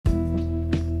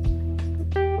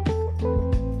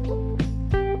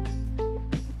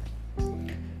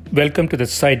Welcome to the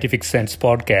Scientific Sense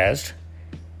podcast,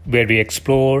 where we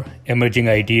explore emerging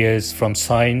ideas from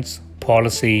science,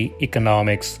 policy,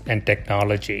 economics, and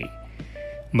technology.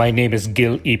 My name is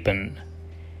Gil Eapen.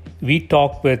 We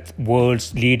talk with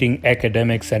world's leading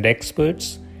academics and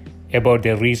experts about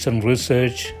their recent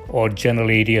research or general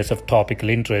areas of topical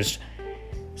interest.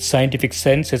 Scientific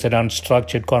Sense is an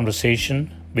unstructured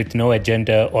conversation with no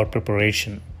agenda or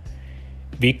preparation.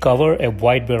 We cover a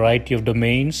wide variety of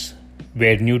domains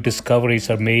where new discoveries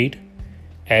are made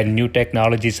and new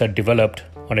technologies are developed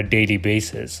on a daily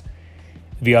basis.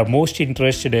 We are most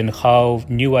interested in how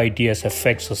new ideas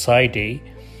affect society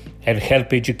and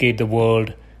help educate the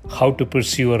world how to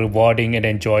pursue a rewarding and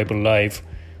enjoyable life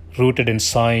rooted in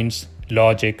science,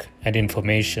 logic, and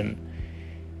information.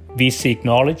 We seek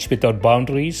knowledge without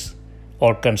boundaries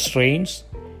or constraints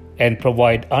and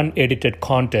provide unedited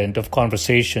content of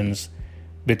conversations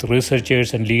with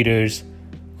researchers and leaders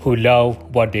who love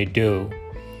what they do.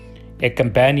 A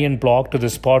companion blog to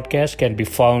this podcast can be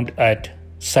found at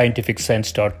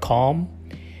scientificsense.com,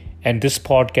 and this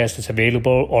podcast is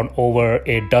available on over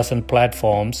a dozen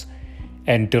platforms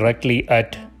and directly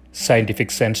at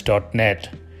scientificsense.net.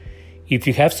 If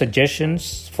you have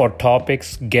suggestions for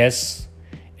topics, guests,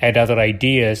 and other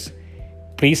ideas,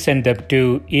 please send them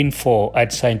to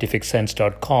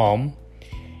info@scientificsense.com,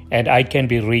 and I can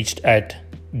be reached at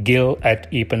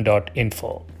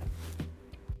gil@eapen.info.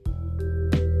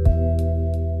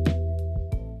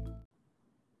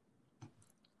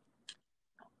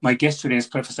 My guest today is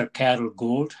Professor Carol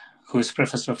Gold, who is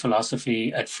Professor of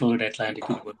Philosophy at Florida Atlantic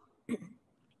University,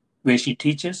 where she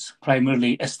teaches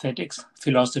primarily aesthetics,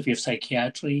 philosophy of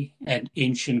psychiatry, and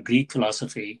ancient Greek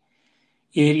philosophy,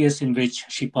 areas in which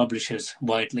she publishes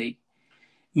widely.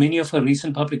 Many of her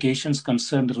recent publications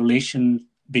concern the relation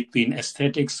between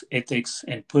aesthetics, ethics,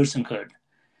 and personhood.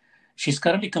 She's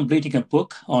currently completing a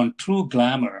book on true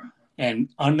glamour, an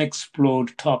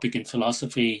unexplored topic in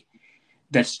philosophy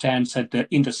that stands at the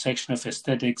intersection of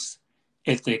aesthetics,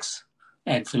 ethics,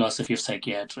 and philosophy of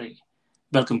psychiatry.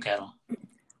 Welcome, Carol.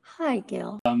 Hi,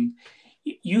 Gil.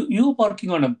 You were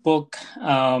working on a book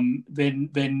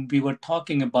when we were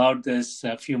talking about this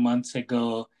a few months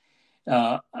ago.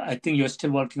 I think you're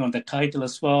still working on the title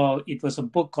as well. It was a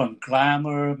book on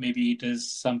glamour. Maybe it is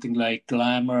something like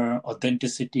glamour,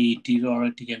 authenticity,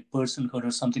 interiority, and personhood,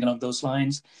 or something along those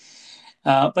lines.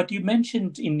 But you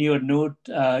mentioned in your note,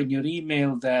 in your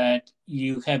email, that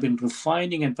you have been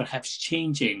refining and perhaps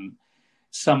changing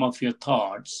some of your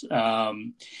thoughts.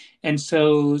 And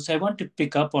so I want to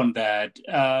pick up on that.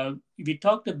 We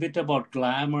talked a bit about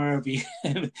glamour. We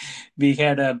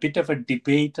had a bit of a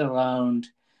debate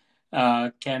around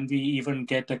can we even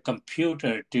get a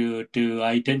computer to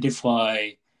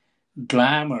identify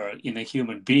glamour in a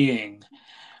human being?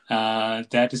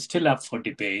 That is still up for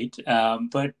debate.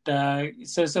 But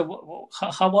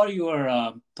how are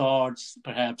your thoughts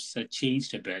perhaps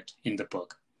changed a bit in the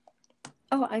book?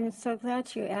 Oh, I'm so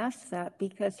glad you asked that,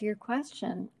 because your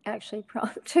question actually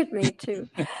prompted me to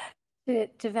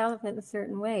develop it in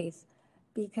certain ways,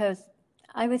 because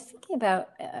I was thinking about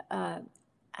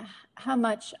how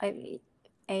much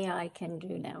AI can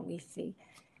do now, we see.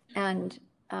 And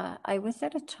I was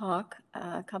at a talk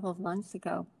a couple of months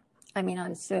ago,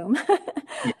 on Zoom,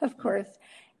 of course,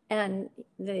 and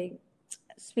the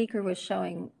speaker was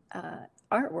showing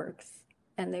artworks,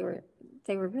 and they were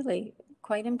really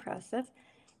quite impressive,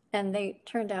 and they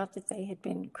turned out that they had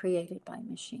been created by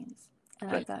machines.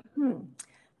 And right. I thought,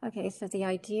 okay, so the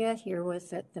idea here was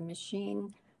that the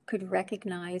machine could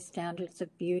recognize standards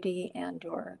of beauty and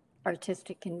or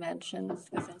artistic conventions,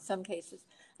 because in some cases,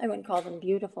 I wouldn't call them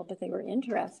beautiful, but they were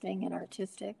interesting and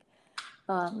artistic.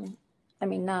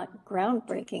 Not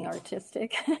groundbreaking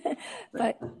artistic,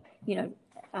 but,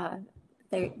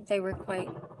 they were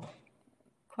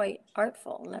quite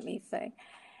artful, let me say.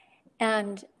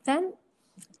 And then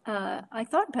I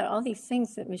thought about all these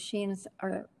things that machines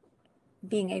are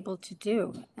being able to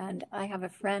do. And I have a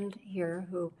friend here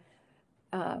who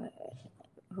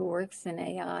works in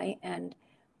AI, and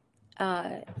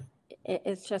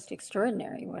it's just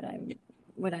extraordinary what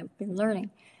I've been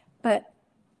learning. But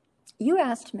you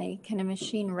asked me, can a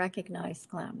machine recognize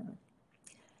glamour?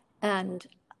 And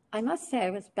I must say I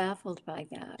was baffled by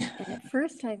that. And at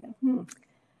first I thought,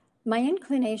 my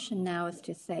inclination now is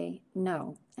to say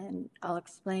no, and I'll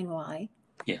explain why.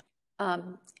 Yeah.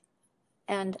 And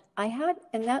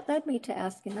that led me to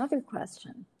ask another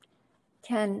question.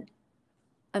 Can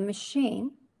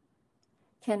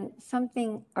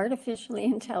something artificially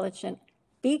intelligent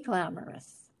be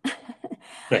glamorous?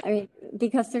 Right.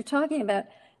 Because they're talking about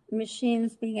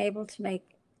machines being able to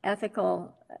make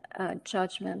ethical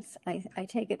judgments. I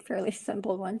take it fairly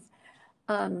simple ones.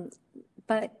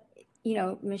 But,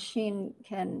 machine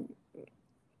can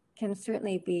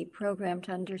certainly be programmed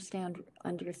to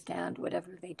understand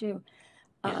whatever they do.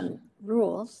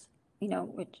 Rules,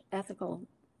 which ethical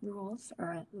rules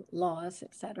or laws,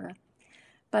 etc.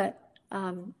 But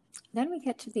then we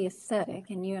get to the aesthetic,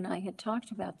 and you and I had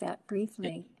talked about that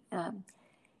briefly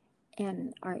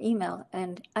in our email.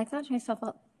 And I thought to myself,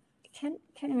 well, can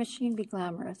a machine be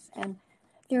glamorous? And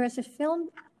there was a film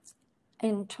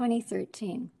in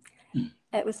 2013.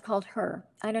 It was called Her.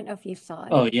 I don't know if you saw it.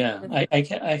 Oh, yeah.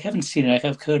 I haven't seen it. I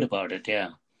have heard about it,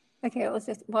 yeah. Okay, it was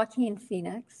with Joaquin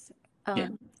Phoenix,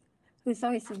 who's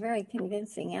always a very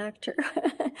convincing actor.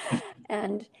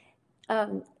 And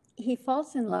he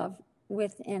falls in love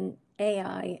with an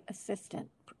AI assistant,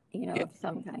 of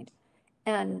some kind.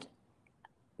 And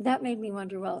that made me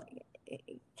wonder, well,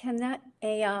 can that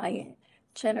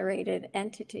AI-generated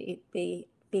entity be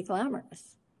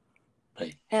glamorous?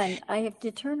 Right. And I have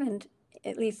determined,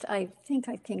 at least I think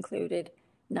I've concluded,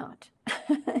 not.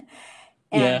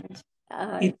 And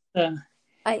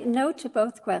I know to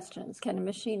both questions. Can a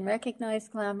machine recognize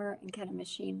glamour, and can a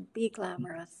machine be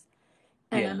glamorous?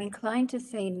 And I'm inclined to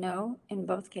say no in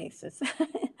both cases.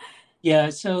 Yeah,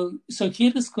 so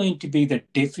here is going to be the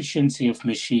deficiency of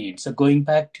machines. So going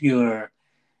back to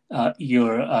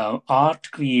your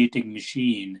art creating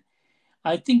machine,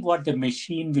 I think what the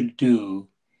machine will do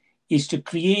is to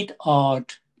create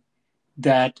art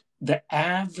that the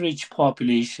average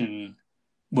population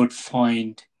would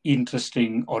find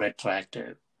interesting or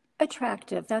attractive.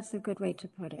 Attractive, that's a good way to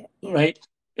put it. Yeah. Right?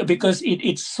 Because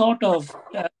it's sort of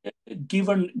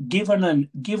given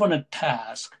a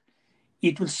task,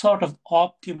 it will sort of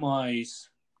optimize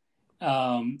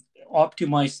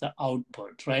the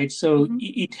output, right? So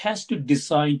it has to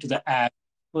design to the average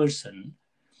person,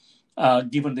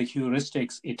 given the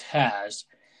heuristics it has.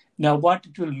 Now, what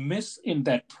it will miss in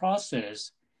that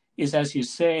process is, as you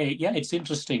say, it's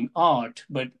interesting art,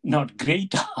 but not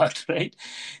great art, right?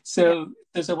 So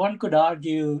one could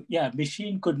argue,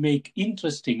 machine could make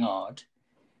interesting art,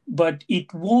 but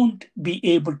it won't be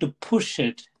able to push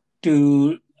it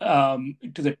to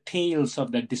the tails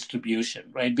of that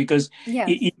distribution, right? Because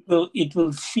it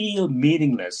will feel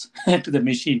meaningless to the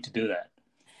machine to do that.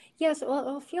 Yes, well,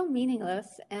 it'll feel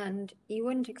meaningless, and you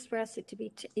wouldn't expect it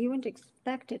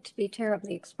to be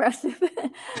terribly expressive.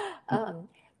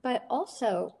 But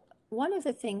also, one of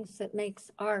the things that makes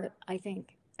art, I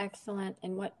think, excellent,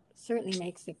 and what certainly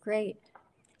makes it great,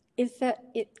 is that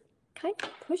it kind of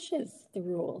pushes the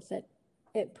rules.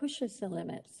 It pushes the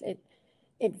limits.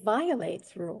 It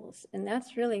violates rules, and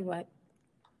that's really what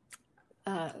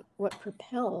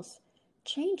propels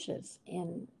changes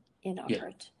in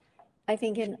art. I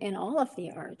think in all of the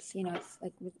arts, it's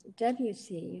like with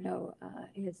Debussy,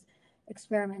 his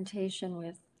experimentation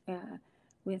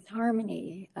with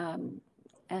harmony,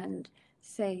 and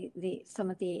say some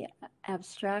of the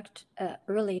abstract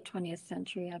early 20th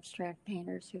century abstract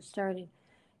painters who started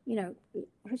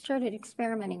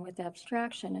experimenting with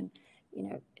abstraction,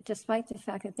 and despite the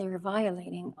fact that they were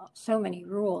violating so many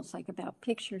rules, like about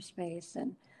picture space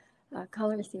and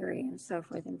color theory and so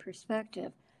forth, and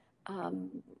perspective.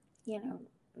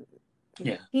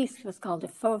 Piece was called a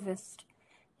Fauvist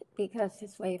because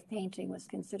his way of painting was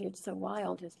considered so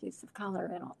wild, his use of color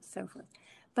and so forth.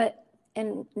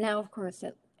 And now, of course,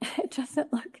 it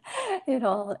doesn't look at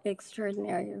all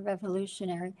extraordinary or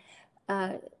revolutionary.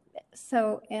 And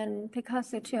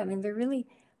Picasso too, I mean,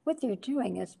 what they're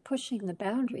doing is pushing the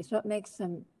boundaries. What makes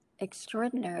them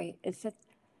extraordinary is that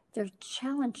they're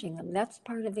challenging them. That's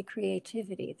part of the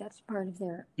creativity. That's part of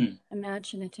their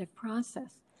imaginative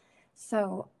process.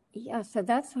 So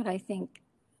that's what I think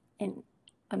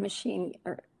a machine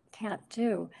can't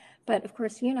do. But of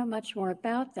course, you know much more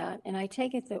about that. And I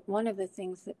take it that one of the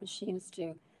things that machines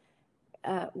do,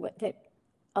 that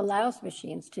allows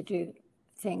machines to do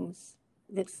things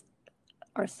that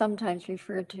are sometimes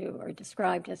referred to or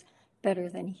described as better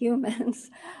than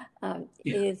humans,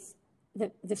 is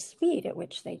the speed at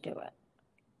which they do it.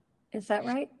 Is that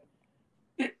right?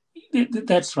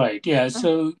 That's right. Yeah.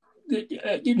 So,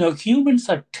 humans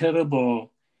are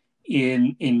terrible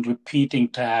in repeating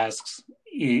tasks,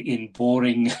 in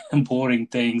boring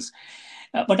things.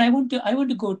 But I want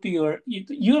to go to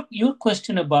your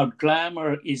question about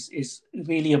glamour is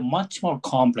really a much more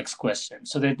complex question.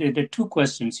 So there are two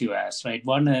questions you asked, right?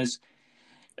 One is,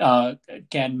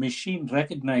 can machine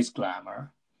recognize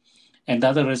glamour? And the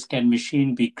other is, can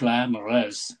machine be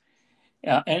glamorous?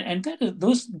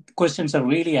 those questions are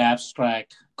really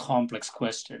abstract, complex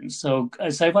questions. So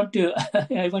I want to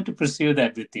I want to pursue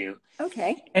that with you.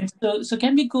 Okay. And so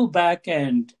can we go back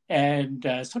and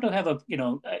sort of have a,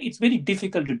 it's very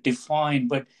difficult to define,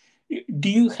 but do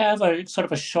you have a sort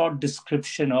of a short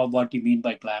description of what you mean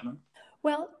by glamour?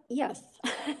 Well, yes,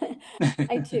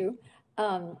 I do.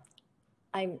 Um,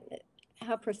 I'm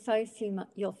how precise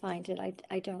you'll find it,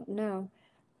 I don't know.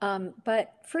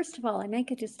 But first of all, I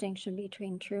make a distinction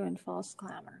between true and false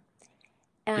glamour.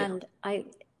 Yeah. And I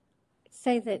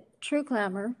say that true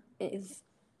glamour is,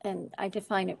 and I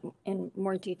define it in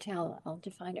more detail. I'll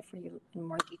define it for you in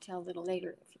more detail a little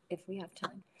later if we have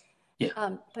time.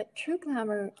 Yeah. But true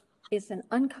glamour is an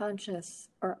unconscious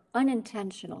or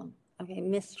unintentional, okay,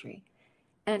 mystery.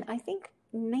 And I think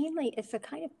mainly it's a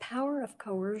kind of power of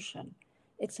coercion.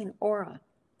 It's an aura,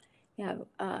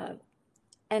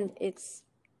 and it's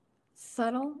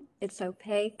subtle, it's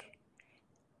opaque,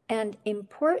 and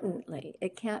importantly,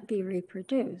 it can't be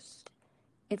reproduced.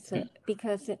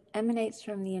 Because it emanates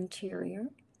from the interior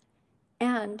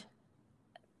and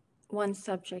one's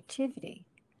subjectivity.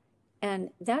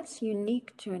 And that's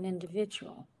unique to an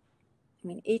individual. I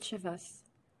mean, each of us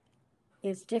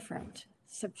is different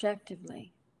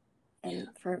subjectively and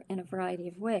in a variety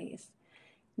of ways.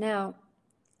 Now,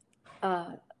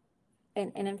 and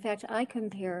in fact, I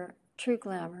compare true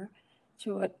glamour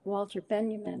to what Walter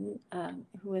Benjamin,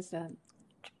 who was a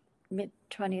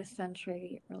mid-20th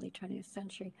century, early 20th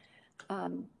century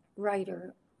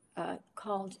writer,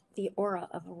 called the aura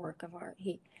of a work of art.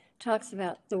 He talks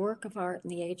about the work of art in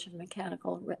the age of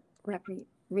mechanical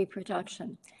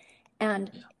reproduction.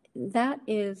 And that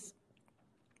is,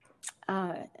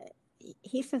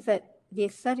 he says that the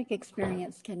aesthetic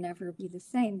experience can never be the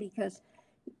same because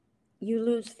you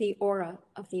lose the aura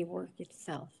of the work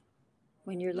itself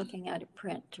when you're looking at a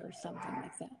print or something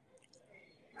like that.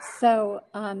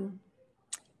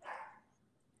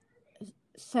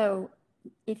 So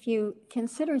if you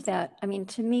consider that, I mean,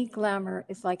 to me, glamour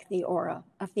is like the aura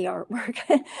of the artwork,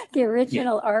 the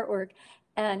original artwork.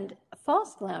 And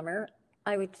false glamour,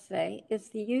 I would say, is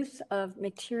the use of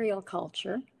material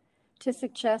culture to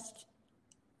suggest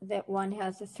that one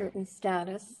has a certain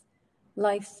status,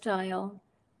 lifestyle,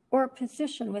 or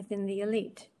position within the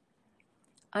elite.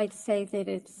 I'd say that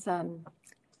it's more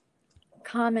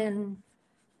common,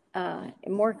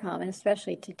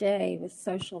 especially today with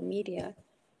social media.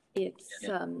 It's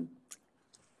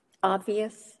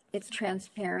obvious, it's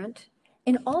transparent,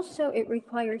 and also it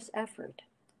requires effort.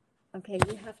 Okay,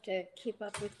 you have to keep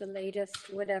up with the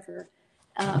latest whatever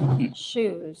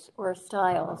shoes or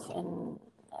styles, and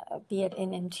be it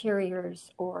in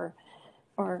interiors or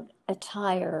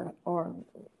attire or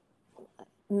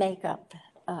makeup.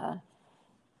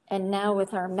 And now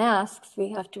with our masks, we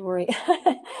have to worry.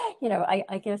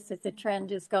 I guess that the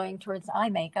trend is going towards eye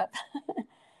makeup.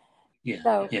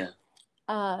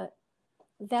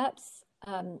 That's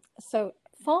so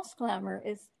false glamour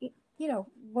is,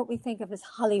 what we think of as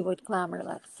Hollywood glamour,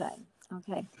 let's say.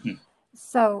 Okay.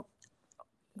 So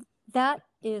that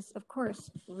is, of course,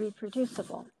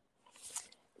 reproducible.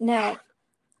 Now,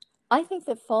 I think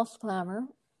that false glamour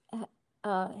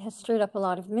has stirred up a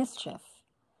lot of mischief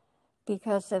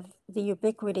because of the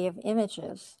ubiquity of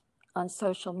images on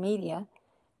social media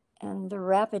and the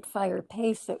rapid fire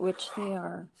pace at which they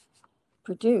are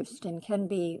produced and can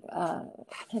be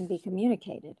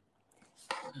communicated.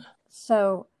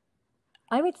 So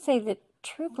I would say that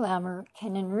true glamour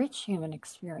can enrich human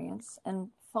experience,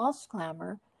 and false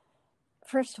glamour,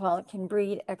 first of all, it can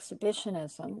breed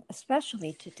exhibitionism,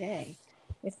 especially today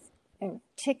with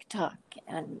TikTok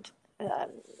and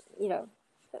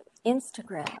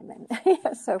Instagram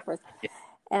and so forth.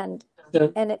 And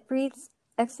it breeds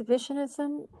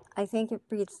exhibitionism. I think it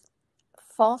breeds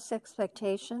false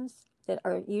expectations that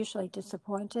are usually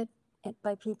disappointed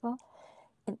by people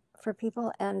and for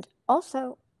people, and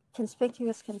also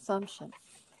conspicuous consumption.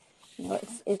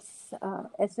 It's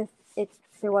as if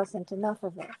there wasn't enough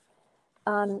of it.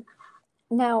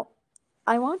 Now,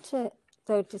 I want to,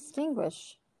 though,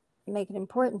 make an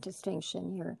important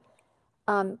distinction here.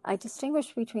 I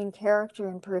distinguish between character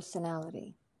and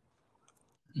personality.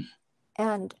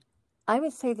 And I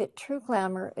would say that true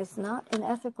glamour is not an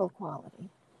ethical quality.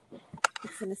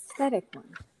 It's an aesthetic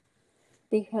one.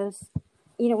 Because,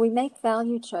 we make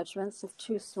value judgments of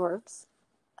two sorts,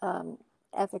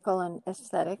 ethical and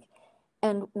aesthetic,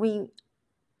 and we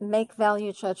make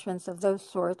value judgments of those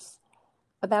sorts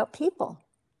about people.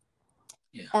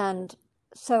 Yeah. And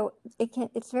so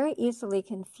it's very easily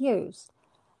confused.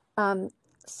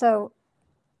 So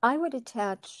I would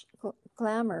attach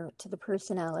glamour to the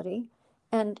personality,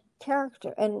 and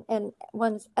character and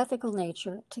one's ethical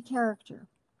nature to character.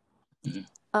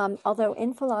 Although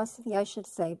in philosophy, I should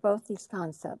say, both these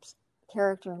concepts,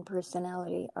 character and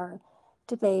personality, are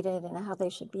debated and how they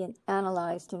should be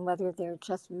analyzed and whether they're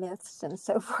just myths and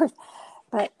so forth,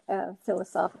 but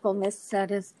philosophical myths,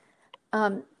 that is.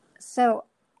 So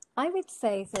I would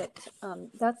say that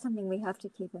that's something we have to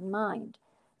keep in mind.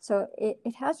 So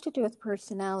it has to do with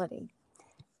personality.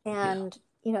 And,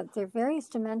 there are various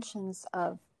dimensions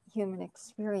of human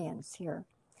experience here.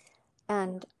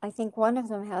 And I think one of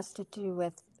them has to do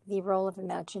with the role of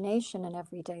imagination in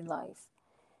everyday life.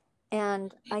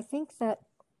 And I think that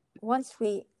once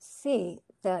we see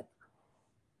that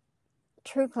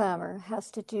true glamour has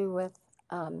to do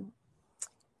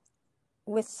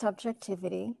with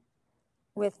subjectivity,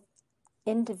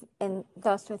 and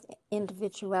thus with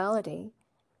individuality,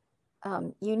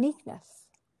 uniqueness,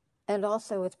 and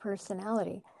also with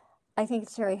personality, I think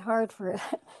it's very hard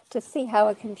to see how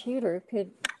a computer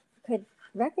could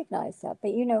recognize that.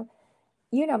 But you know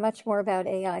much more about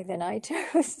AI than I do,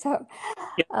 so.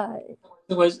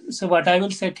 So what I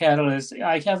will say, Carol, is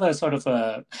I have a sort of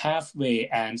a halfway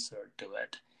answer to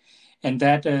it, and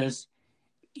that is,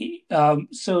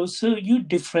 so you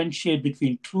differentiate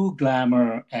between true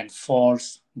glamour and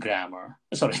false glamour.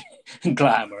 Sorry,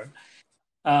 glamour.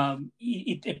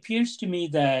 It appears to me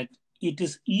that it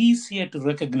is easier to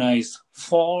recognize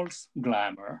false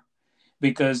glamour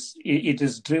because it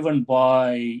is driven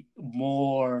by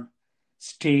more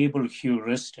stable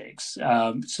heuristics.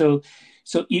 So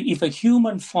if a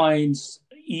human finds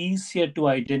easier to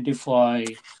identify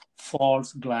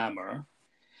false glamour,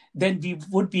 then we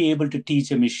would be able to teach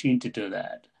a machine to do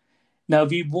that. Now,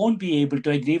 we won't be able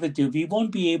to, agree with you, we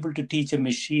won't be able to teach a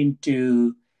machine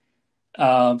to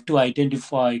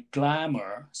identify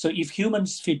glamour. So if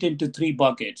humans fit into three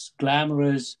buckets,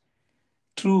 glamorous,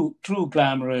 true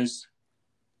glamorous,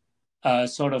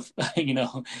 sort of,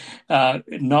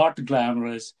 not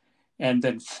glamorous, and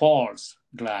then false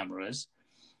glamorous,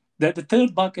 the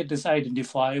third bucket is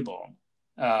identifiable,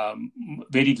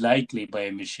 very likely by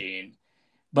a machine.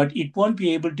 But it won't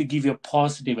be able to give you a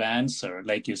positive answer,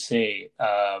 like you say,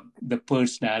 the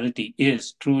personality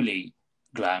is truly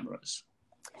glamorous.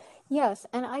 Yes,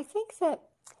 and I think that,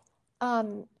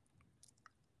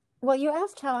 well, you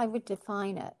asked how I would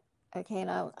define it, okay,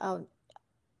 and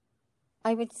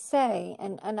I would say,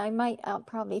 and I'll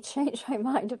probably change my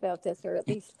mind about this, or at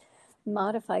least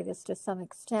modify this to some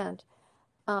extent.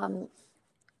 The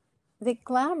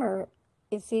glamour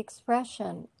is the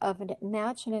expression of an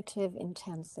imaginative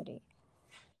intensity.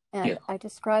 And I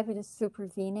describe it as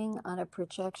supervening on a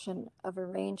projection of a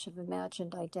range of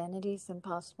imagined identities and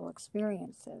possible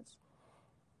experiences.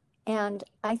 And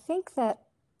I think that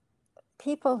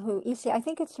people I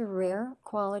think it's a rare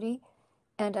quality,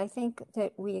 and I think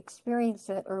that we experience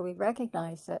it or we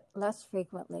recognize it less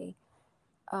frequently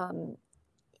than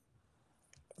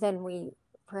we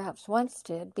perhaps once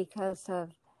did because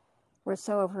we're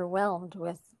so overwhelmed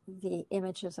with the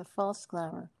images of false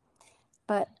glamour.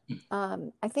 But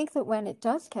I think that when it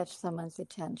does catch someone's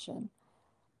attention,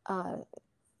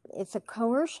 it's a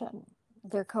coercion.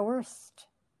 They're coerced.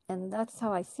 And that's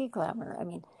how I see glamour. I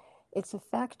mean, its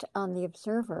effect on the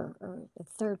observer, or the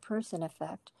third person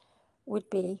effect, would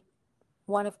be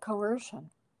one of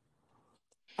coercion.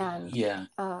 And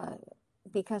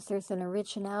because there's an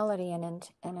originality and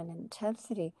an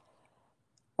intensity,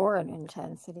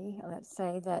 let's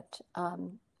say, that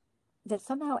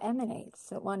somehow emanates,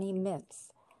 that one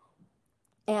emits.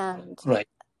 And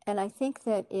and I think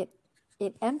that it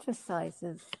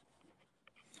emphasizes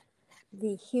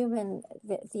the human,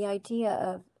 the idea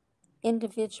of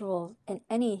individual and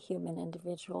any human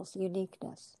individual's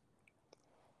uniqueness.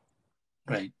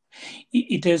 Right.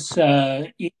 It is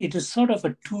sort of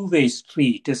a two-way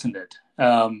street, isn't it?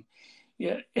 A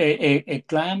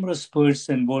glamorous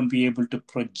person won't be able to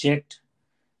project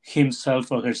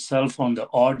himself or herself on the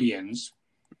audience.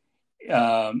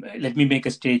 Let me make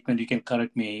a statement. You can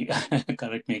correct me,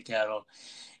 Carol.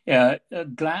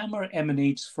 Glamour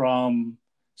emanates from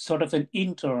sort of an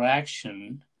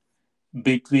interaction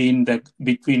between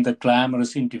the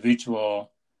glamorous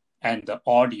individual and the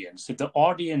audience. If the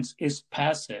audience is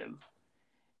passive,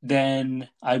 then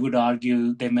I would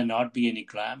argue there may not be any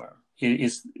glamour. Do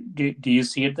you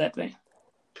see it that way?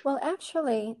 Well,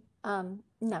 actually,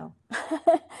 no.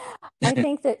 I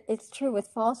think that it's true with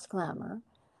false glamour.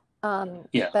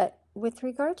 But with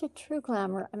regard to true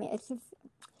glamour, I mean,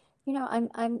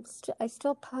 I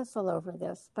still puzzle over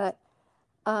this. But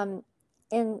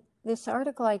in this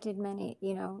article I did many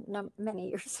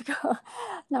years ago,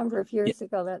 number of years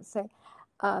ago, let's say,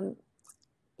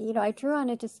 I drew on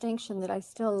a distinction that I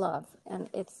still love, and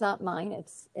it's not mine.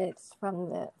 It's from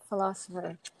the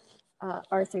philosopher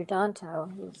Arthur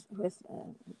Danto, who's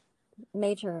a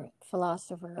major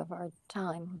philosopher of our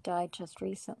time, who died just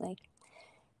recently.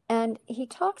 And he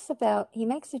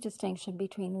makes a distinction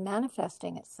between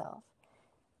manifesting itself,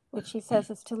 which he says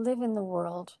is to live in the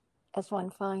world as one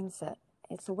finds it.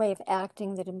 It's a way of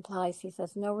acting that implies, he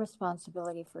says, no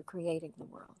responsibility for creating the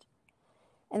world.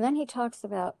 And then he talks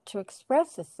about to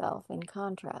express itself in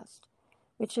contrast,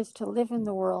 which is to live in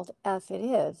the world as it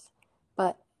is,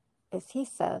 but, as he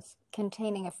says,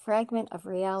 containing a fragment of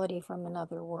reality from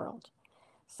another world.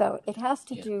 So it has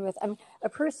to do with, a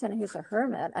person who's a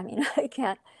hermit,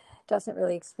 doesn't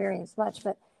really experience much,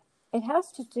 but it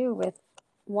has to do with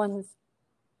one's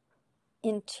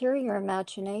interior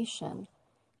imagination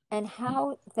and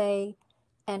how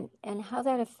and how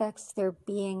that affects their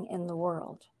being in the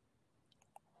world.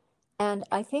 And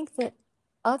I think that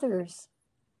others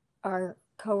are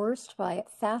coerced by it,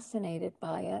 fascinated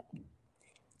by it,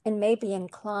 and may be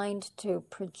inclined to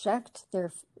project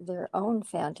their own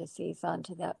fantasies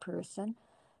onto that person.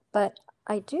 But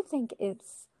I do think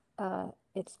it's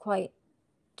quite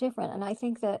different. And I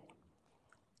think that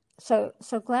so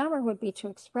glamour would be to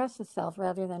express itself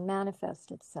rather than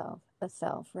manifest itself, a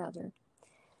self rather.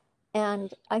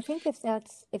 And I think if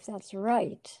that's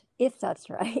right,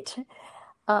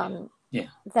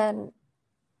 then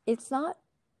it's not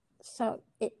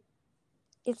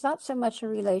it's not so much a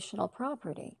relational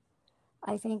property.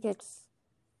 I think it's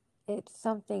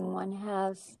something one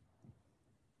has.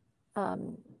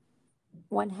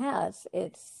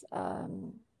 It's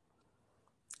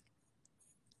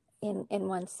in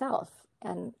oneself,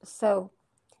 and so.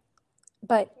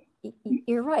 But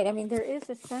you're right. I mean, there is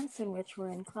a sense in which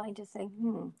we're inclined to say,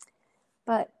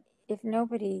 but if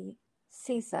nobody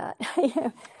sees that,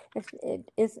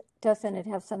 doesn't it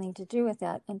have something to do with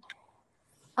that? And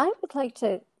I would like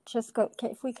to just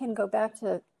if we can go back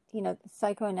to,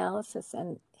 psychoanalysis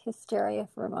and hysteria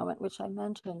for a moment, which I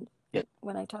mentioned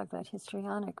when I talk about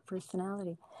histrionic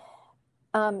personality.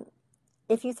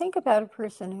 If you think about a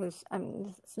person who's,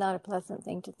 it's not a pleasant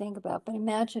thing to think about, but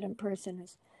imagine a person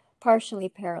who's partially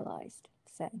paralyzed,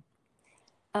 say.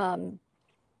 And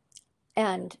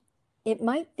it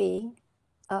might be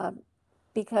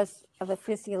because of a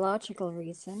physiological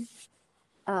reason,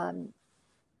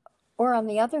 or on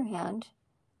the other hand,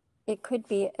 it could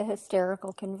be a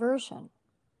hysterical conversion.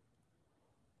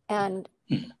 And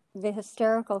the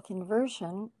hysterical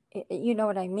conversion, you know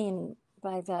what I mean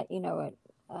by that,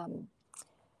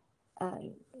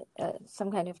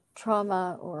 some kind of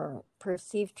trauma or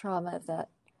perceived trauma that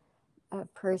a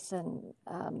person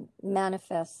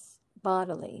manifests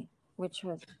bodily, which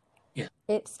was,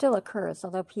 it still occurs,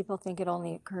 although people think it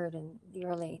only occurred in the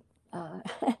early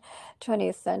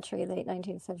 20th century, late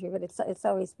 19th century, but it's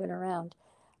always been around,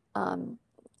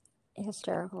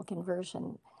 hysterical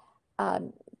conversion.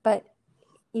 But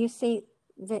you see,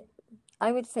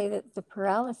 I would say that the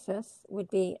paralysis would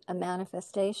be a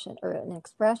manifestation or an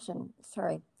expression,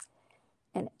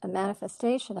 a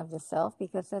manifestation of the self,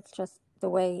 because that's just the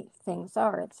way things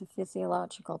are. It's a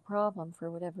physiological problem for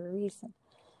whatever reason,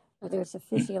 or there's a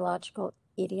physiological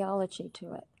etiology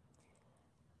to it.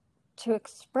 To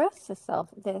express the self,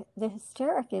 the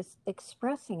hysteric is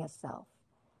expressing a self.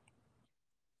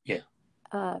 Yeah.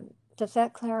 Does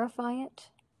that clarify it?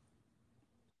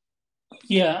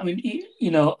 Yeah, I mean,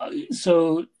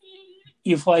 so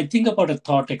if I think about a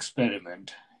thought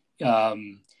experiment,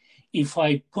 if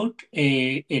I put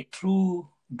a true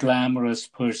glamorous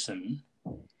person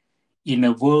in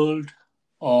a world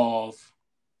of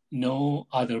no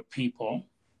other people,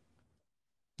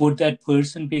 would that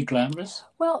person be glamorous?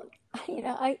 Well,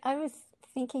 I was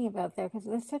thinking about that because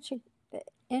it's such an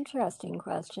interesting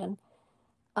question.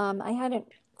 I hadn't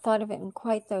thought of it in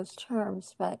quite those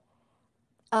terms, but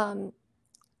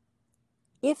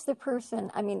if the person,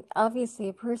 obviously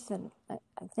a person, I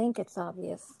think it's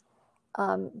obvious,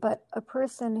 but a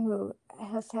person who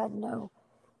has had no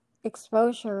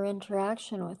exposure or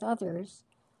interaction with others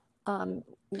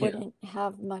wouldn't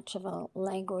have much of a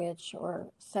language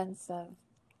or sense of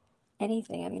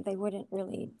anything. They wouldn't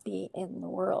really be in the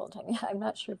world. I'm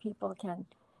not sure people can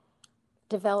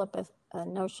develop a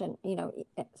notion,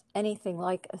 anything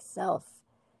like a self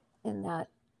in that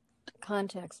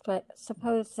context. But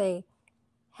suppose they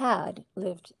had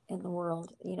lived in the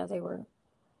world, they were,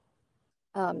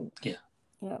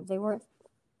 they weren't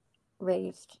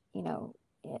raised, in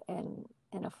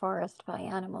a forest by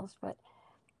animals, but,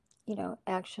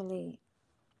 actually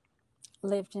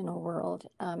lived in a world,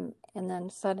 and then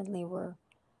suddenly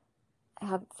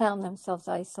have found themselves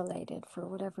isolated for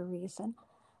whatever reason.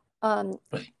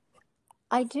 Right.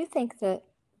 I do think that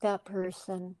that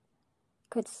person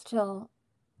could still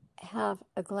have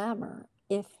a glamour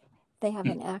if they have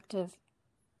Mm. an active,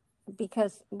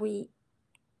 because we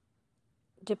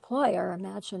deploy our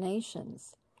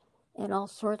imaginations in all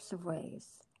sorts of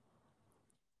ways.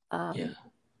 Yeah. Um,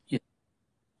 Yeah.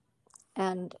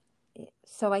 and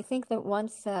so I think that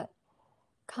once that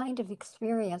kind of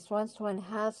experience, once one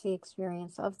has the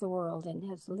experience of the world and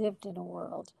has lived in a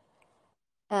world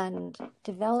and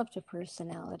developed a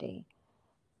personality,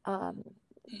 Mm.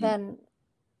 then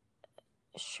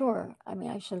sure, I mean,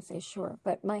 I shouldn't say sure,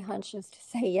 but my hunch is to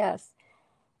say yes.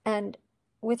 And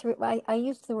I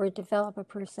used the word develop a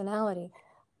personality.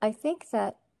 I think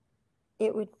that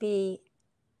it would be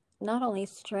not only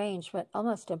strange, but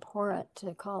almost abhorrent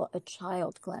to call a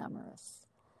child glamorous.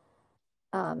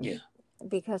 Yeah.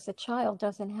 Because a child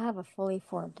doesn't have a fully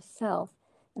formed self.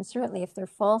 And certainly if they're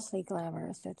falsely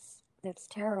glamorous, that's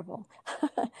terrible.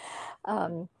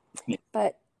 um, Yeah.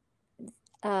 but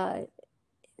uh,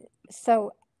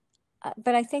 so,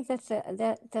 but I think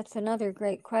that's another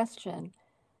great question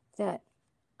that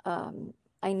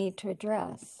I need to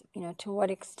address. You know, to what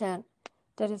extent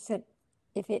does it,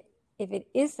 if it if it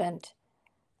isn't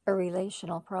a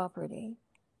relational property,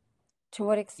 to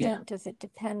what Yeah. extent does it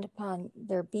depend upon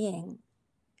there being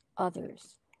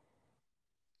others?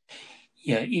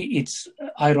 Yeah. It's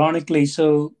ironically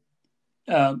so.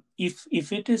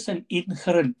 If it is an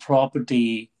inherent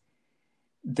property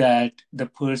that the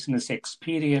person is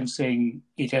experiencing,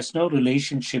 it has no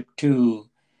relationship to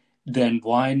the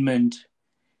environment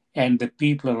and the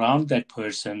people around that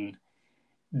person,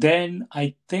 then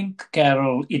I think,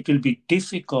 Carol, it will be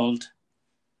difficult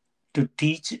to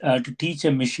teach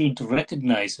a machine to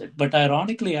recognize it. But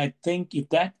ironically, I think if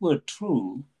that were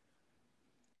true,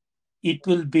 it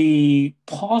will be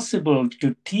possible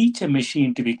to teach a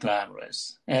machine to be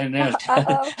glamorous. And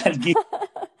Uh-oh. I'll give,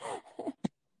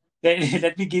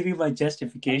 let me give you my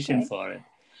justification Okay. for it.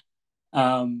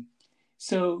 Um,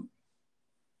 so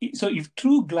so if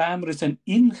true glamour is an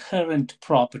inherent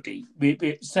property,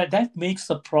 so that makes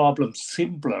the problem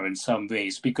simpler in some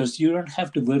ways because you don't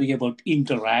have to worry about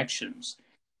interactions.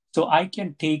 So I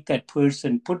can take that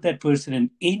person, put that person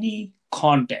in any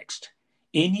context,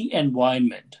 any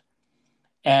environment,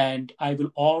 and I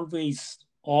will always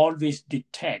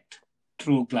detect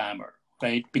true glamour,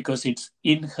 right? Because it's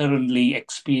inherently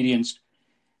experienced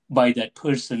by that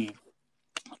person,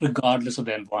 regardless of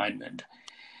the environment.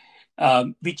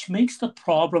 Which makes the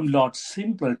problem a lot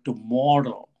simpler to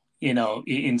model,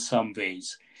 in some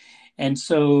ways. And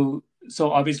so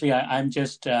obviously, I'm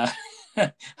just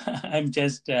I'm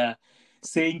just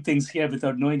saying things here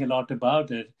without knowing a lot about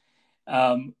it.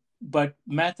 But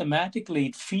mathematically,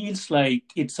 it feels like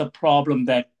it's a problem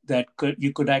that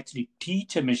you could actually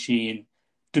teach a machine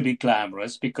to be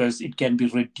glamorous because it can be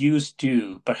reduced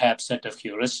to perhaps set of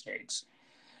heuristics.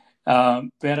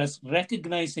 Whereas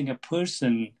recognizing a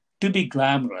person to be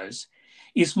glamorous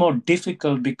is more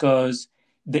difficult because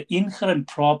the inherent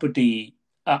property,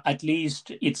 at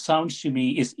least it sounds to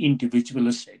me, is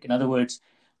individualistic. In other words,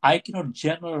 I cannot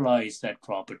generalize that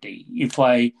property.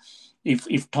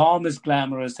 If Tom is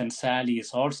glamorous and Sally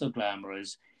is also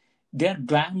glamorous, they're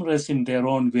glamorous in their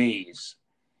own ways.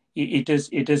 It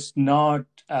is not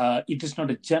a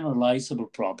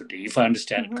generalizable property, if I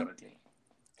understand it Mm-hmm. correctly.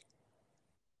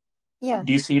 Yes.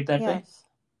 Do you see it that way? Yes.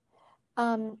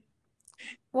 Um,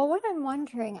 well, what I'm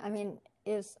wondering, I mean,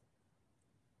 is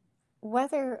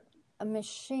whether a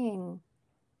machine,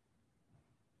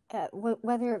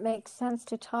 whether it makes sense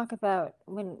to talk about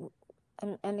when,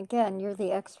 and again, you're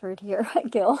the expert here,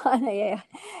 Gil, on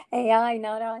AI,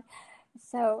 not on.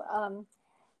 So,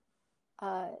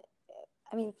 uh,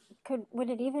 I mean, would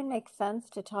it even make sense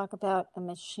to talk about a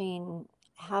machine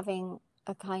having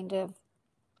a kind of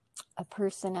a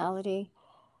personality?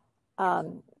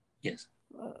 Um, Yes.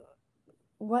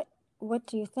 what what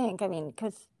do you think? I mean,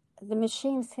 because the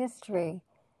machine's history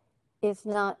is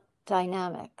not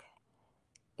dynamic.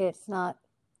 It's not.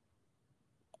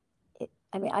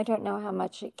 I mean, I don't know how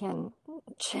much it can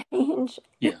change.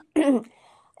 Yeah.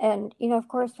 And, of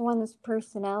course, one's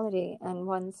personality and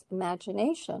one's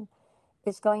imagination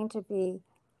is going to be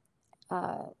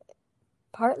uh,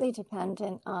 partly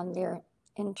dependent on their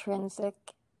intrinsic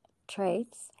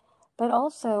traits, but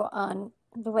also on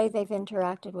the way they've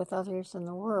interacted with others in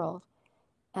the world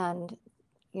and,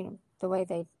 the way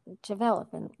they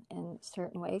develop in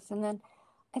certain ways. And then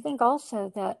I think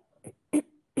also that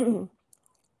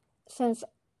since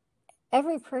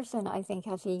every person, I think,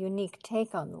 has a unique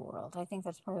take on the world. I think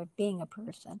that's part of being a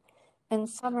person. And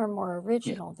some are more Yeah.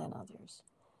 original than others.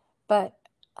 But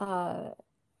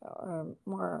or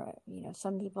more,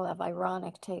 some people have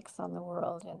ironic takes on the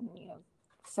world and,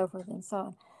 so forth and so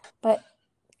on. But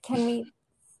can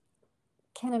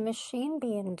a machine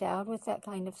be endowed with that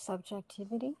kind of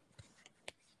subjectivity?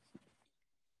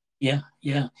 Yeah,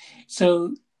 yeah.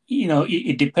 So,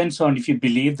 it depends on if you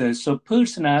believe this. So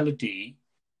personality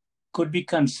could be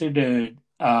considered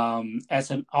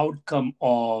as an outcome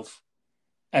of,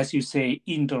 as you say,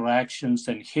 interactions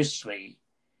and history,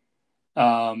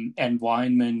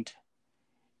 environment,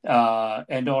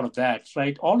 and all of that,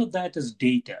 right? All of that is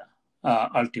data,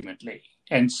 ultimately.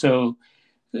 And so,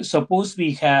 suppose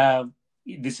we have,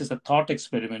 this is a thought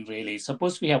experiment, really.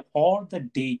 Suppose we have all the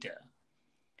data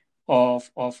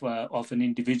of an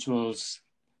individual's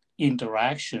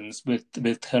interactions with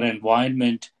her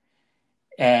environment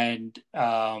and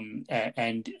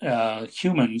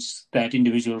humans that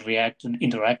individual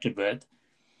interacted with.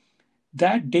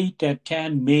 That data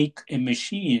can make a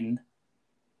machine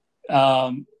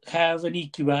have an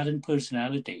equivalent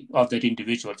personality of that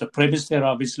individual. The premise there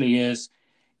obviously is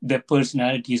the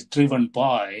personality is driven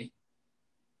by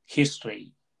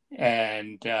history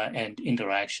and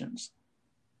interactions.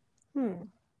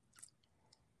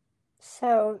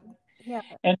 So, yeah.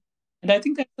 And I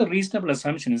think that's a reasonable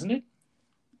assumption, isn't it?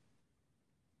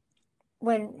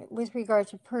 With regard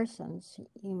to persons,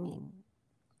 you mean,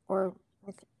 or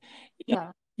with,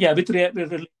 yeah. Yeah, with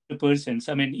relation to persons.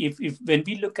 I mean, if when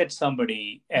we look at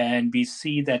somebody and we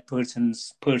see that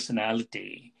person's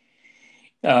personality,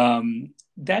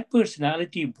 that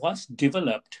personality was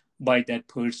developed by that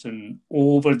person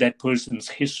over that person's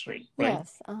history, right?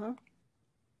 Yes. Uh-huh.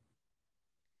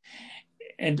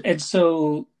 And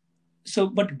so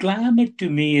but glamour to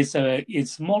me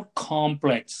is more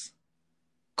complex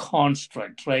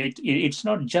construct, right? It's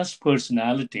not just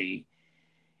personality.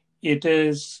 It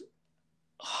is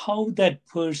how that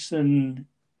person,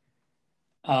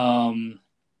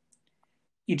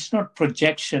 it's not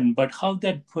projection, but how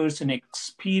that person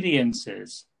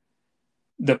experiences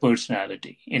the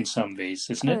personality in some ways,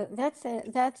 isn't it? That's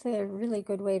a really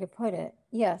good way to put it.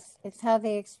 Yes, it's how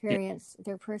they Yeah, experience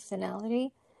their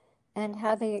personality and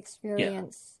how they yeah,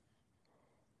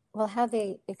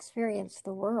 experience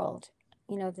the world,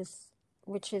 this,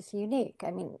 which is unique.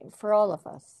 I mean, for all of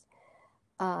us.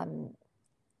 Um,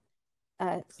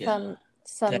 yeah. That,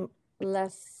 some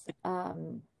less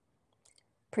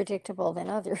predictable than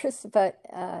others, but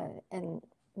and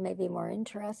maybe more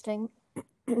interesting.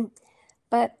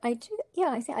 But I do,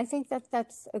 yeah, I think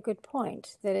that's a good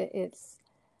point. That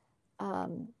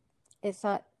um, it's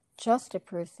not just a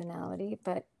personality,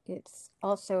 but it's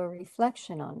also a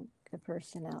reflection on the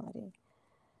personality.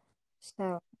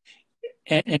 So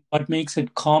and what makes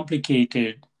it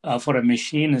complicated for a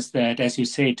machine is that, as you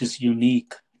say, it is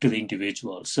unique to the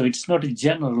individual. So it's not a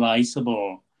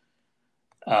generalizable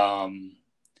um,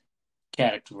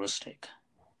 characteristic.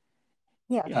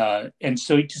 yeah, And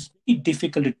so it is very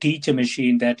difficult to teach a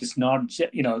machine that is not,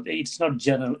 it's not a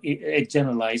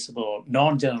generalizable,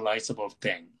 non-generalizable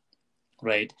thing,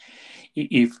 right?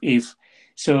 If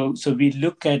so we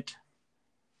look at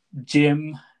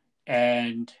Jim,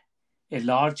 and a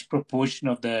large proportion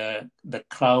of the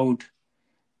crowd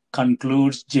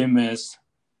concludes Jim has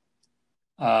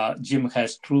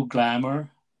true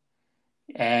glamour,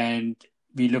 and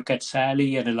we look at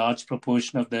Sally, and a large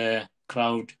proportion of the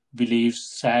crowd believes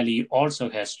Sally also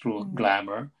has true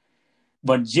glamour.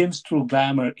 But Jim's true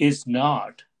glamour is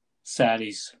not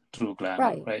Sally's true glamour,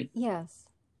 right, right? yes.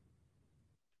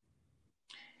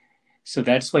 So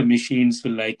that's why machines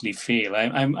will likely fail.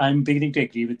 I'm beginning to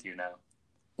agree with you now.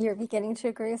 You're beginning to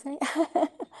agree with me?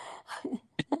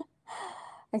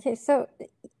 Okay, so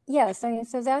yes, I mean,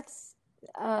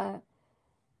 uh,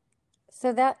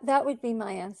 that would be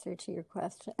my answer to your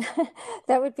question.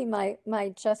 That would be my Yeah,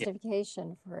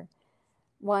 justification for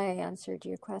why I answered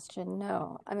your question.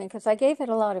 No, I mean, because I gave it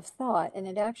a lot of thought, and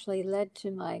it actually led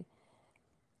to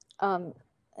um,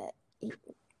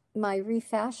 my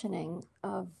refashioning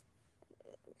of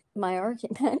my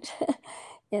argument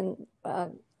in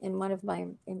one of my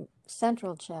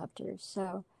central chapters.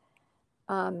 So,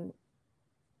 um,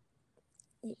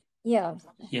 yeah,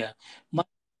 yeah.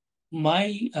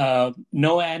 My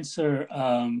no answer,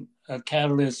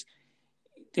 Carol, is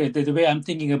the way I'm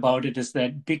thinking about it is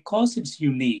that because it's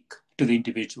unique to the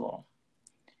individual,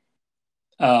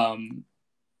 um,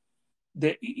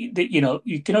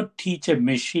 you cannot teach a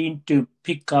machine to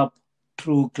pick up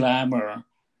true glamour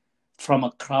from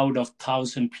a crowd of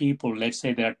 1,000 people. Let's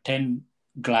say there are 10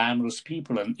 glamorous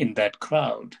people in that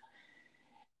crowd,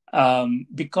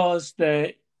 because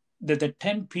the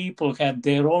 10 people have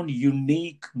their own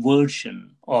unique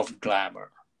version of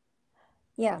glamour.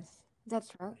 yes,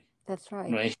 That's right. That's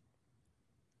right. right?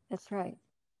 That's right.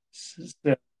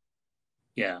 So,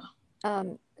 yeah,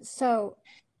 So,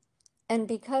 and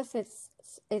because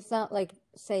it's not like,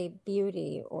 say,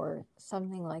 beauty or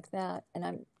something like that, and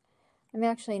I'm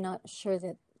actually not sure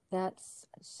that that's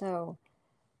so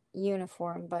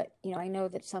uniform, but I know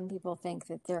that some people think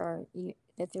that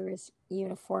that there is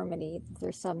uniformity, that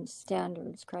there's some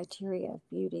standards, criteria of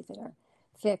beauty that are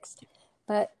fixed,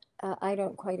 but I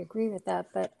don't quite agree with that.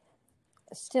 But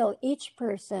still, each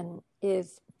person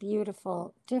is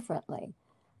beautiful differently.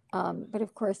 But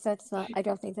of course, that's not. right. I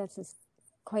don't think that's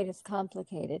quite as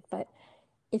complicated. But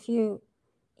if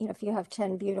if you have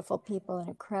 10 beautiful people in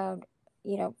a crowd,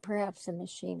 perhaps a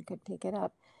machine could pick it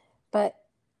up. But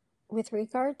with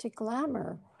regard to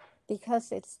glamour,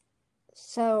 because it's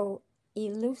so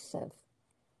elusive,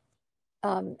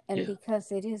 and Yeah,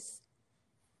 because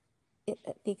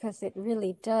it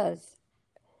really does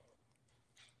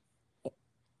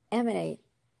emanate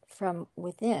from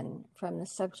within, from the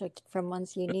subject, from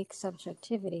one's unique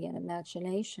subjectivity and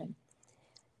imagination.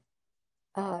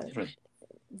 Uh, right.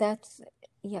 that's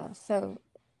yeah. So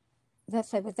but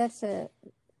that's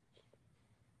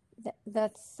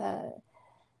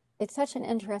it's such an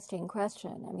interesting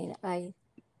question. I mean,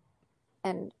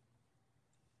 and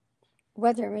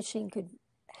whether a machine could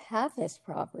have this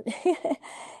property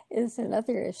is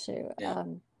another issue. Yeah.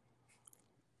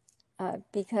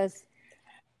 Because,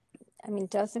 I mean,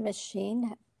 does a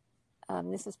machine,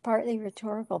 this is partly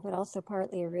rhetorical, but also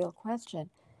partly a real question,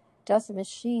 does a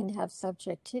machine have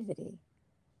subjectivity,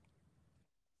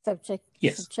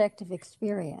 Yes. subjective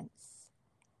experience?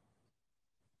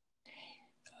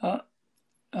 Uh,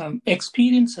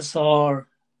 Experiences are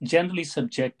generally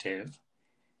subjective,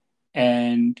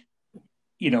 and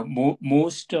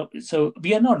most of, so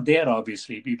we are not there,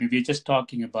 obviously. We're just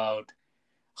talking about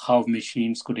how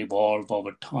machines could evolve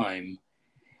over time.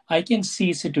 I can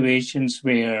see situations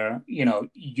where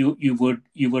you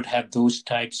would have those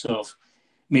types of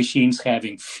machines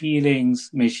having feelings,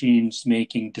 machines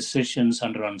making decisions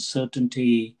under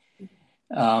uncertainty.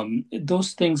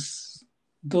 Those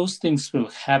things will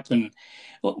happen.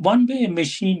 One way a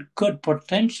machine could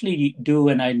potentially do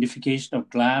an identification of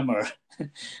glamour,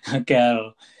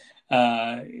 Carol,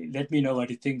 let me know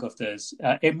what you think of this.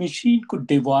 A machine could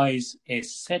devise a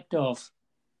set of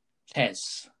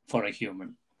tests for a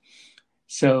human.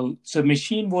 So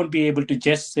machine won't be able to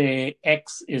just say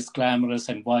X is glamorous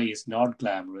and Y is not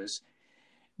glamorous,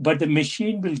 but the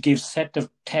machine will give set of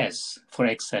tests for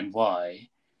X and Y,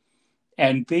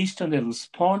 and based on the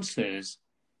responses,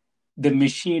 the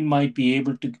machine might be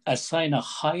able to assign a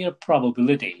higher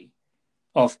probability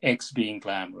of X being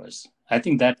glamorous. I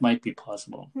think that might be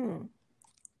possible.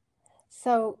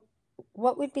 So,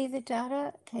 what would be the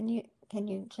data? Can you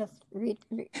just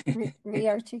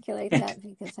re-articulate that,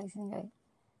 because I think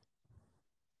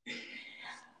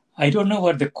I don't know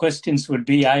what the questions would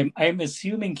be. I'm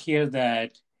assuming here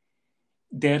that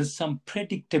there is some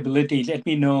predictability. Let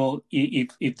me know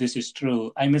if this is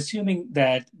true. I'm assuming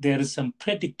that there is some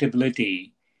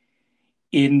predictability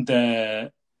in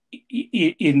the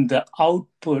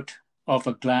output of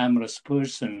a glamorous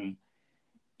person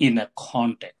in a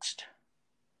context.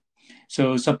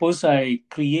 So suppose I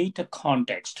create a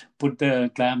context, put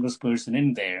the glamorous person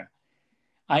in there.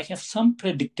 I have some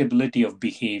predictability of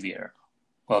behavior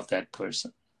of that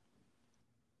person.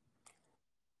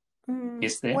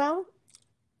 Is there? well,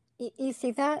 you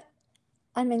see that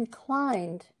I'm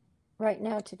inclined right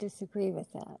now to disagree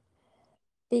with that,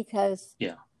 because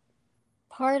Yeah.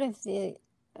 part of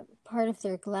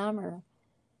their glamour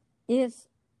is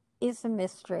a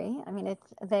mystery. I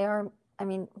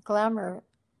mean, glamour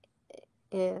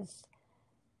is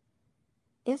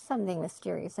something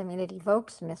mysterious. I mean, it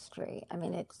evokes mystery. I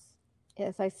mean, it's,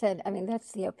 as I said, I mean,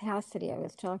 that's the opacity I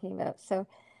was talking about. So,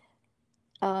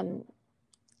 and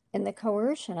the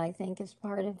coercion, I think, is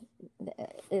part of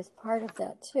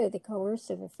that too. The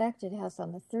coercive effect it has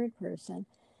on the third person,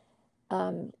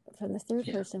 from the third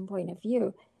Yeah. person point of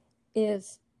view,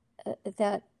 is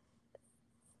that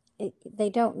they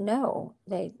don't know.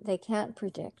 They can't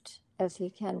predict, as you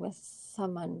can with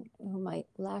someone who might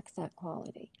lack that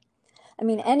quality. I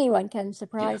mean, anyone can Yeah.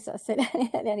 surprise us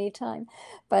at any time,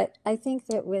 but I think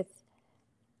that with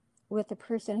a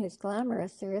person who's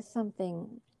glamorous, there is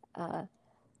something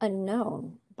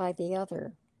unknown by the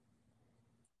other,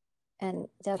 and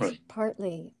that's Right.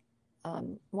 partly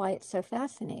why it's so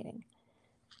fascinating.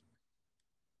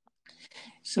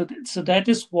 So that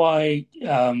is why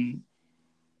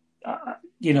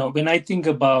when I think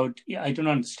about, I don't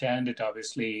understand it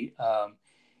obviously.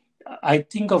 I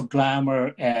think of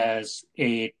glamour as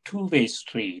a two-way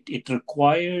street. It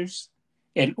requires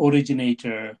an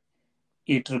originator,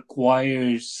 it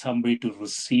requires somebody to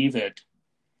receive it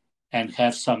and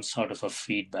have some sort of a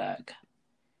feedback.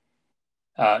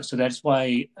 So that's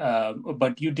why,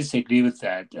 but you disagree with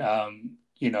that.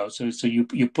 So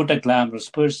you put a glamorous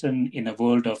person in a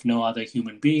world of no other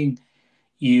human being.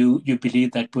 You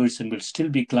believe that person will still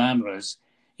be glamorous,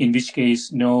 in which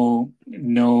case no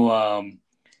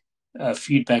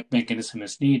feedback mechanism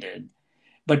is needed.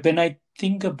 But when I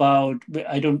think about,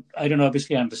 I don't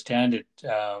obviously understand it.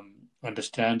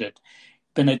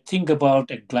 When I think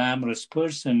about a glamorous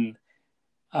person,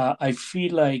 I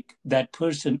feel like that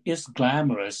person is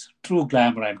glamorous, true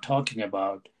glamour I'm talking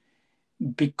about,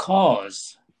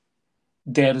 because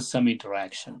there is some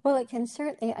interaction. Well, it can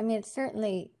certainly, it's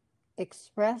certainly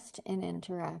expressed in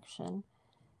interaction.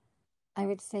 I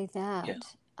would say that.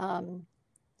 Yeah.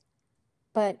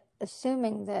 But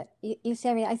assuming that, you see,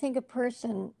 I think a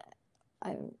person,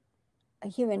 a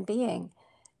human being,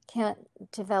 can't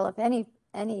develop any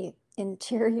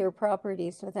interior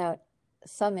properties without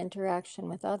some interaction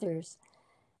with others.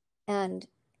 And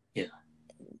Yeah.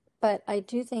 but I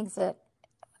do think that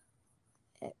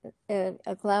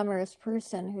a glamorous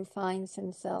person who finds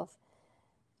himself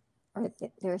or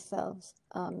themselves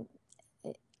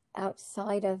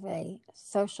outside of a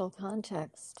social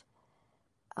context,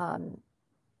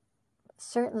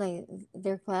 certainly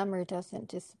their glamour doesn't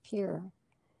disappear,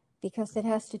 because it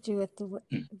has to do with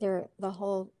the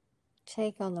whole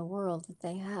take on the world that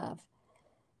they have,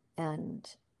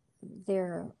 and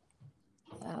their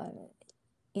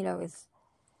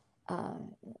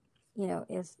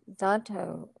as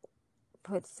Danto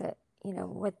puts it,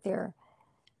 what their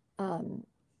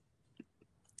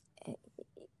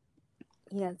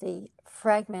the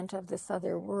fragment of this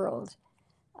other world.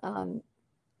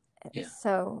 Yeah.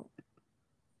 So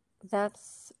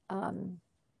that's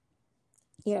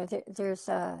there's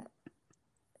a.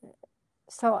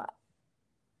 So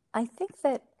I think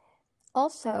that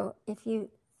also, if you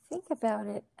think about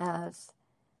it as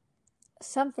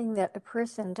something that a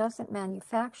person doesn't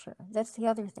manufacture, that's the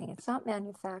other thing. It's not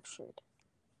manufactured.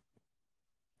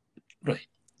 Right.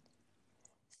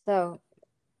 So,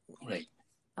 right.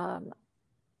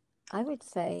 I would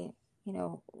say,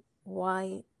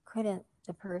 why couldn't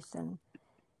the person,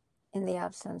 in the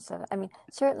absence of,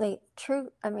 certainly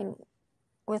true,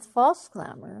 with false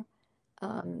glamour,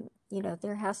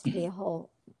 there has to be a whole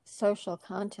social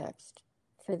context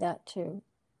for that to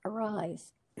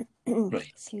arise. Right.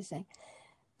 Excuse me.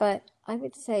 But I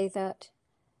would say that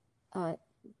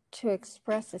to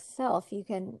express a self, you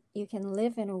can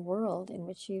live in a world in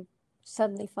which you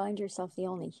suddenly find yourself the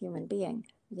only human being,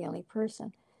 the only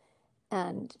person,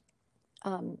 and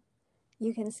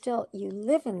you can still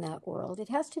live in that world. It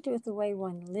has to do with the way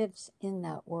one lives in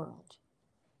that world.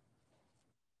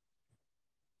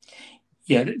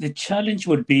 Yeah, the challenge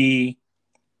would be,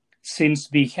 since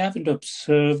we haven't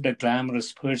observed a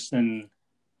glamorous person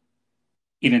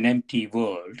in an empty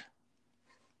world,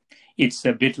 it's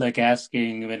a bit like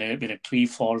asking when a tree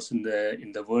falls in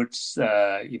the woods,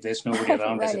 if there's nobody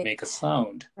around, Right. does it make a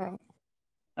sound? Right.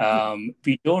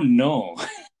 We don't know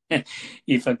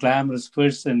if a glamorous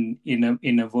person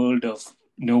in a world of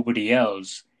nobody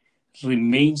else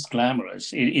remains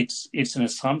glamorous. It's an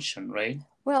assumption, right?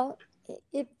 Well,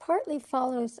 it partly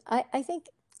follows. I think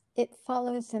it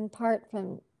follows in part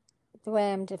from the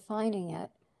way I'm defining it,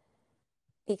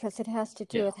 because it has to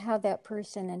do with how that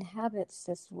person inhabits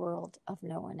this world of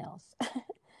no one else.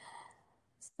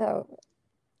 So,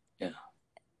 yeah.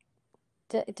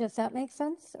 Does that make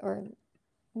sense? Or,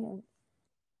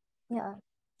 yeah.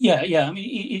 Yeah.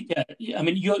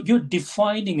 You're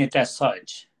defining it as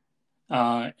such,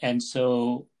 and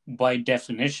so by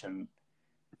definition,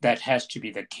 that has to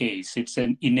be the case. It's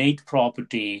an innate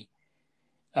property.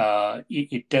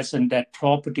 That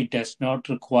property does not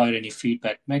require any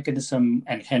feedback mechanism,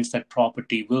 and hence that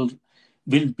property will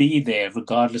be there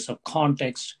regardless of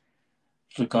context,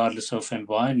 regardless of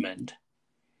environment.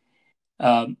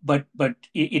 But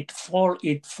it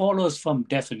follows from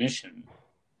definition,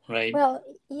 right? Well,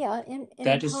 yeah, in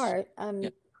That part,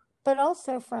 is, but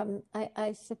also from,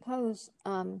 I suppose,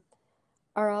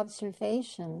 our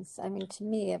observations, to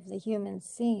me, of the human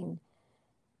scene.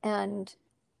 And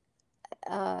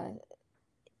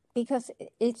because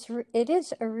it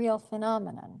is a real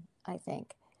phenomenon, I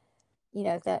think,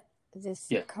 that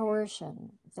this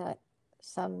coercion that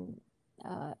some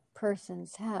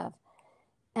persons have.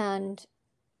 And,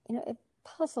 it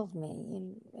puzzled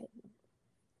me.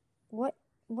 What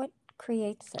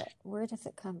creates it? Where does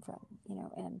it come from?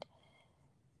 And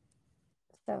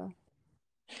so.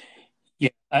 Yeah,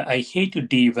 I hate to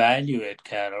devalue it,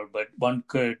 Carol, but one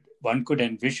could one could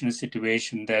envision a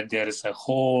situation that there is a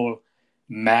whole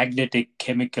magnetic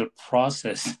chemical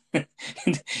process,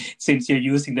 since you're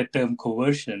using the term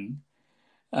coercion,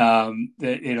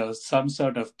 some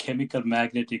sort of chemical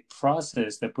magnetic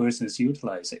process the person is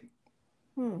utilizing.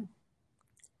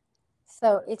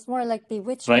 So it's more like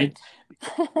bewitchment.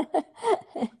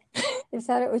 Right? Is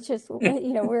that it? Which is,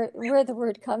 where the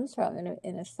word comes from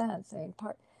in a sense. I mean,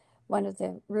 one of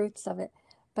the roots of it.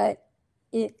 But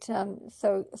it,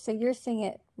 so you're seeing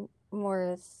it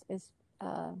more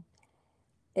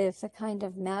as a kind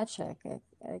of magic,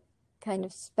 a kind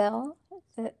of spell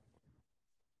that.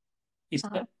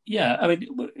 Yeah, I mean,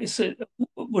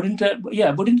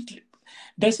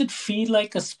 does it feel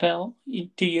like a spell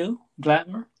to you,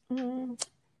 glamour?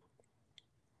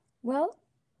 Well,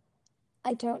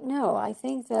 I don't know. I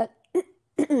think that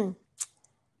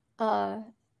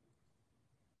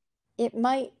it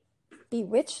might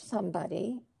bewitch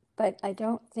somebody, but I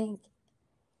don't think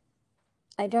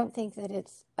that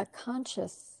it's a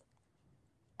conscious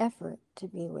effort to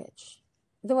bewitch,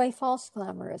 the way false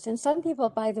glamour is. And some people,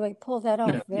 by the way, pull that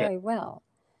off very well,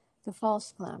 the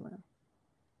false glamour.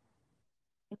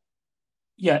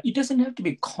 Yeah, it doesn't have to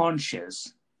be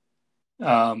conscious,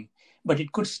 but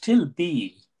it could still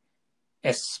be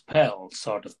a spell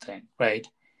sort of thing, right?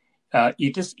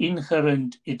 It is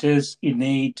inherent, it is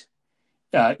innate,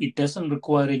 it doesn't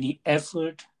require any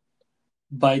effort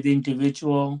by the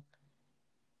individual,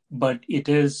 but it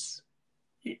is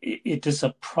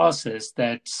a process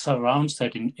that surrounds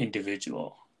that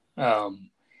individual.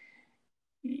 Could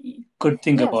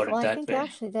think about it that way. I think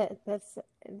actually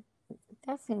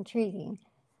that's intriguing.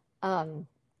 So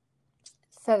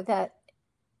that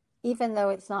even though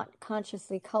it's not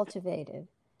consciously cultivated,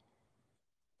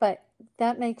 but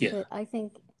that makes it, I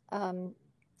think,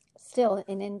 still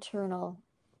an internal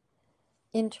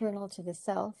to the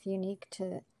self, unique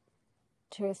to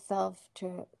a self,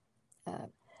 to a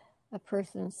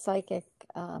person's psychic.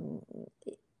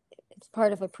 It's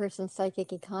part of a person's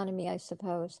psychic economy, I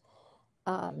suppose,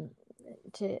 to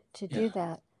do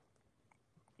that.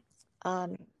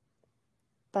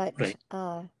 But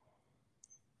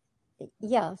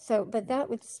but that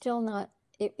would still not.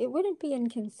 It wouldn't be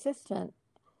inconsistent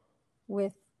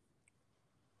with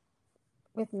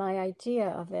my idea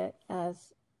of it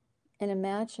as an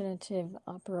imaginative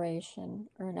operation,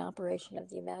 or an operation of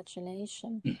the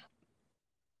imagination.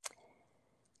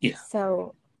 Yeah.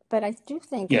 So, but I do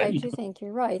think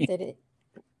you're right that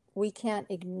we can't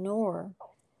ignore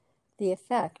the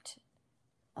effect,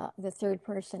 the third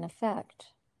person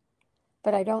effect.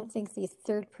 But I don't think the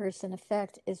third person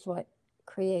effect is what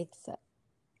creates it.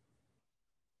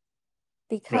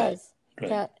 Because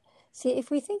see, if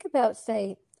we think about,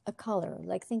 say, a color,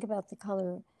 like think about the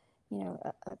color,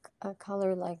 a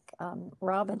color like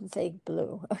robin's egg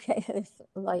blue, okay, it's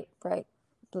light, bright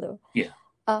blue. Yeah.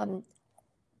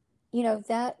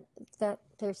 That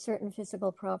there's certain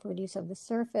physical properties of the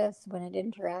surface when it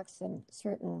interacts in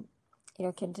certain,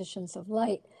 conditions of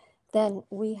light, then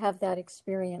we have that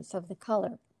experience of the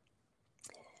color.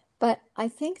 But I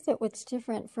think that what's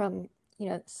different from,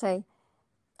 say,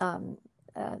 an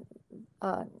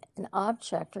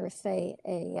object, or say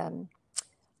a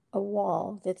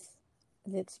wall that's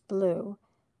blue,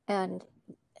 and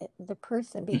the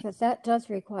person, because that does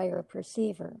require a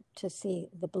perceiver to see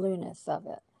the blueness of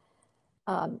it.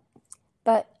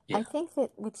 But I think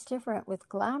that what's different with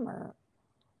glamour,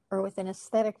 or with an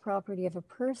aesthetic property of a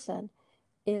person,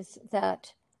 is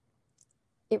that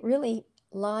it really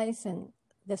lies in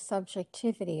the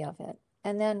subjectivity of it.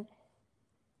 And then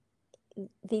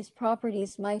these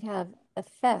properties might have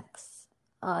effects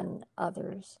on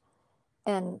others,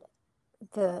 and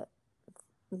that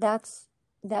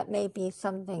may be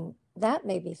something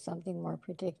more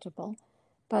predictable,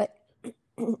 but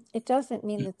it doesn't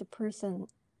mean that the person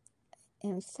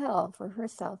himself or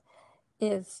herself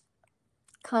is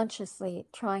consciously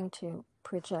trying to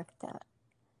project that,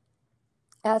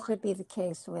 as would be the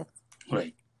case with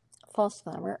false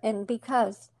glamour. And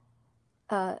because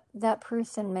that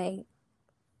person may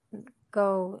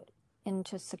go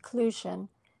into seclusion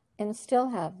and still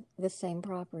have the same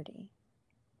property.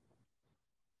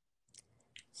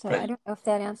 So I don't know if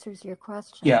that answers your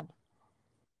question.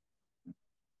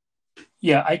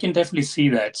 Yeah, I can definitely see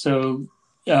that. So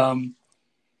I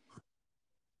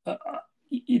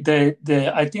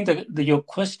think that your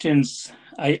questions,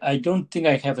 I don't think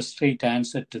I have a straight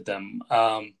answer to them.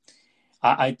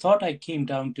 I thought I came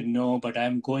down to no, but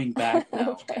I'm going back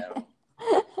now, Carol.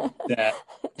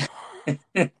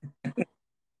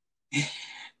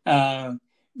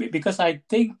 Because I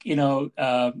think,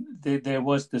 there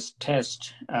was this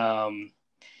test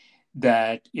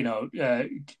that,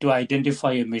 to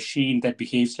identify a machine that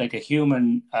behaves like a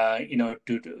human,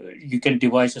 you can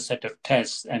devise a set of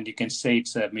tests and you can say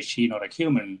it's a machine or a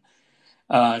human.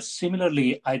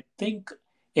 Similarly, I think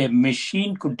a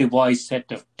machine could devise a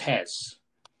set of tests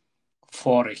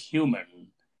for a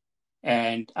human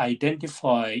and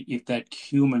identify if that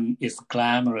human is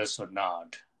glamorous or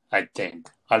not, I think,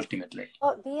 ultimately.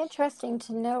 Well, it'd be interesting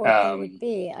to know what they would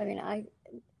be. I mean,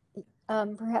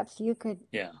 perhaps you could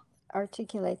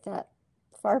articulate that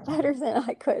far better than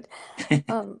I could.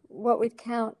 What would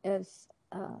count as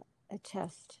a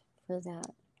test for that?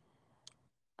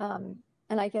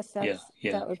 And I guess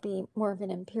that would be more of an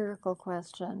empirical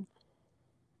question.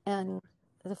 And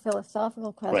the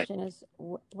philosophical question is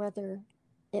whether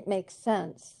it makes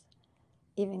sense,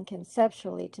 even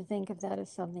conceptually, to think of that as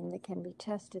something that can be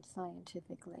tested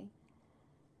scientifically.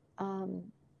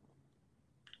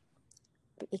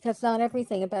 Because not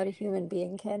everything about a human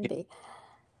being can be.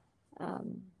 I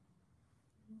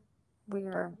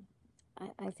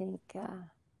think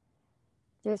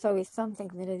there's always something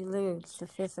that eludes the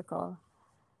physical,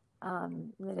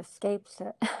 that escapes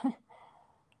it.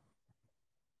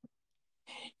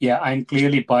 Yeah, I'm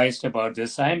clearly biased about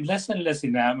this. I'm less and less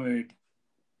enamored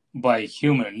by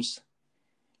humans.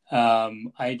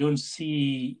 I don't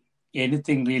see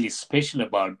anything really special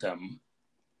about them.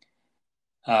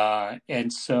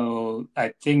 And so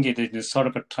I think it is sort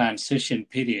of a transition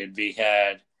period. We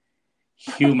had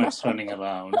humans running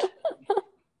around.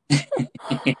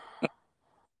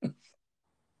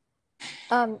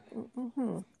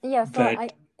 Yeah, so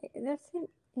but,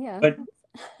 yeah. But,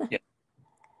 yeah.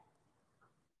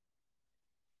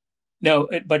 No,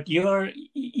 but your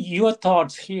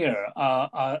thoughts here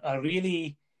are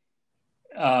really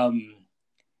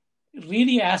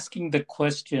really asking the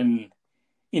question.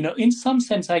 In some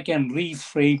sense, I can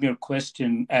reframe your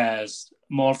question as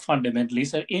more fundamentally.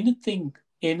 Is there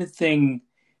anything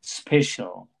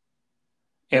special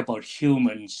about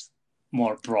humans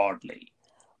more broadly?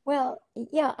 Well,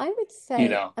 yeah, I would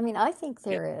say, I mean, I think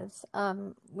there is,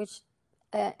 and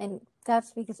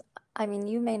that's because, I mean,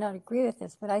 you may not agree with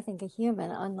this, but I think a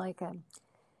human, unlike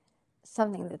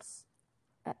something that's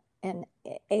an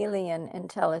alien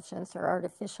intelligence or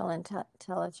artificial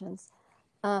intelligence,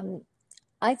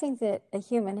 I think that a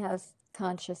human has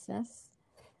consciousness.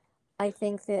 I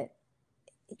think that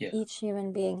each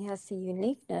human being has a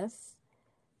uniqueness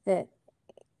that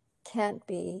can't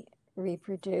be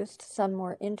reproduced, some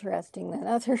more interesting than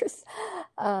others,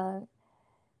 and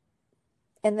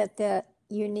that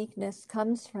uniqueness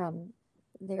comes from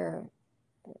their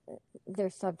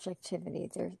subjectivity,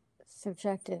 their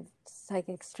subjective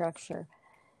psychic structure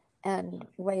and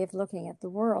way of looking at the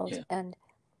world. And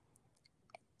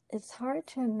it's hard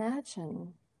to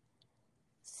imagine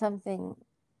something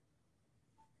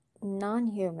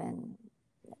non-human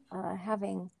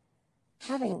having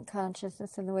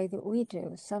consciousness in the way that we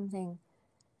do, something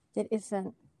that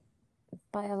isn't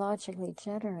biologically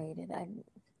generated.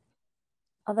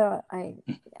 Although I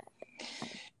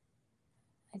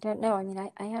don't know. I mean,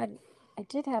 I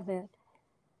did have a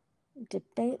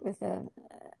debate with a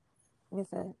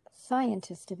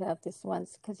scientist about this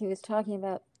once, because he was talking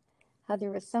about how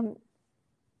there was some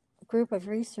group of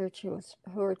researchers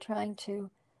who were trying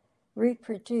to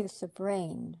reproduce a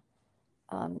brain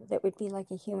that would be like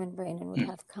a human brain and would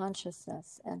have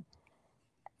consciousness. And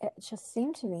it just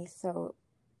seemed to me so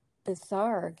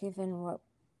bizarre, given what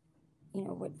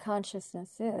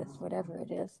consciousness is, whatever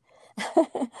it is.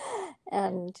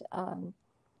 And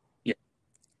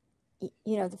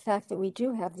the fact that we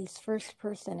do have these first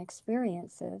person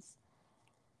experiences,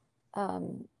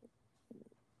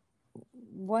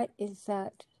 what is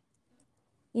that?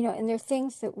 And there are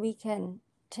things that we can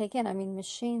take in. I mean,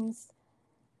 machines,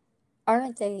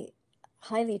 aren't they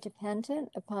highly dependent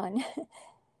upon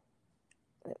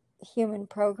human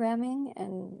programming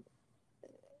and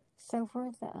so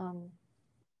forth?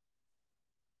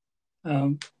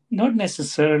 Not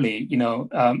necessarily.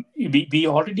 We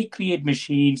already create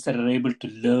machines that are able to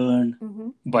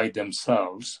learn by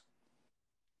themselves.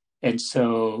 And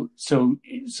so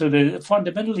the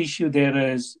fundamental issue there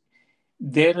is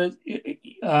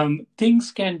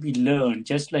things can be learned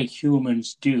just like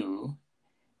humans do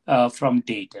from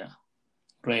data,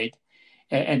 right?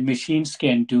 And machines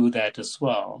can do that as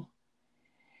well.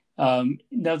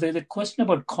 Now, the question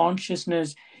about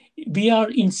consciousness, we are,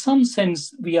 in some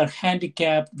sense, we are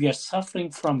handicapped. We are suffering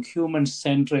from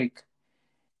human-centric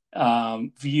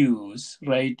views,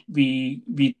 right?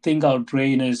 We think our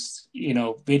brain is,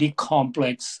 very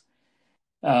complex.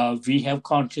 We have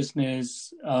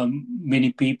consciousness.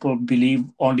 Many people believe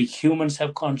only humans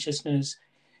have consciousness.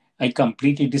 I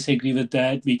completely disagree with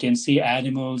that. We can see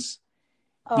animals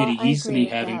very Oh, I agree easily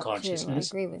with having that too. I consciousness.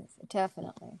 agree with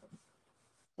definitely,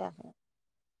 definitely.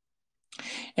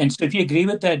 And so if you agree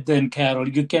with that, then Carol,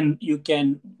 you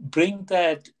can bring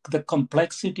that the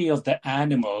complexity of the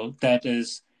animal that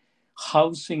is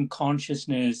housing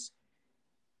consciousness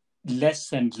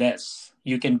less and less.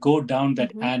 You can go down that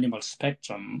Mm-hmm. animal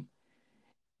spectrum.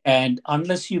 And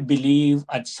unless you believe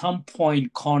at some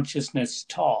point consciousness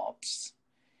stops,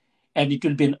 and it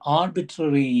will be an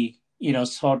arbitrary,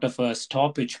 sort of a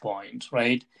stoppage point,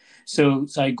 right? So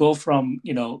I go from,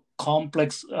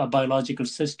 complex biological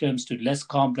systems to less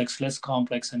complex,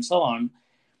 and so on.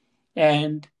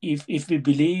 And if we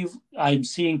believe I'm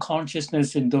seeing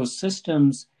consciousness in those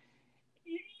systems,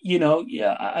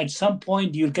 yeah, at some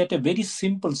point you'll get a very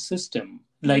simple system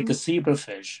like Mm-hmm. a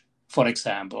zebrafish, for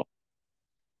example,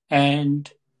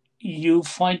 and you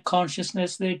find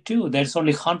consciousness there too. There's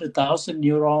only 100,000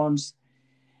 neurons,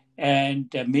 and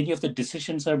many of the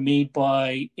decisions are made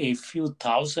by a few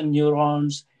thousand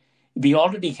neurons. We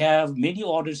already have many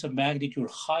orders of magnitude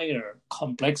higher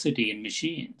complexity in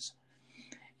machines.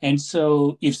 And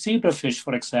so, if zebrafish,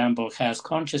 for example, has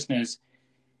consciousness,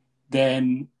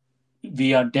 then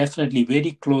we are definitely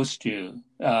very close to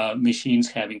machines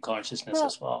having consciousness Well,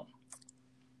 as well.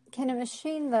 can a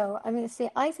machine though? I mean, see,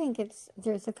 I think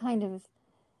there's a kind of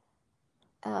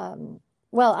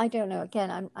well, I don't know.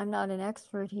 Again, I'm not an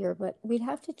expert here, but we'd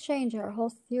have to change our whole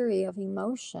theory of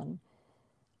emotion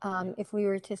if we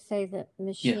were to say that Yeah.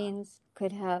 machines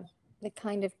could have the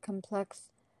kind of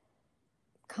complex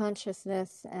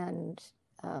consciousness and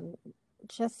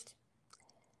just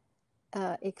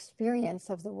experience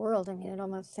of the world. I mean, it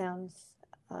almost sounds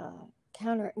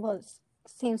well, it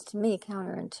seems to me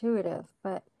counterintuitive,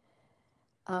 but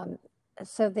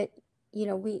so that,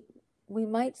 we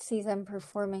might see them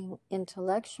performing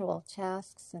intellectual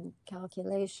tasks and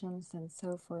calculations and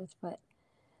so forth, but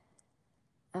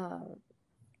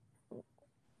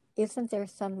isn't there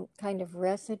some kind of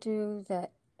residue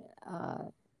that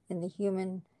in the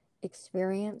human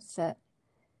experience that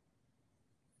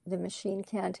the machine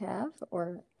can't have?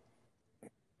 Or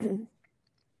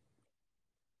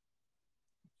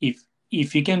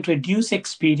If you can reduce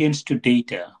experience to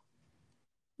data,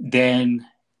 then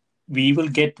we will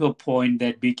get to a point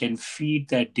that we can feed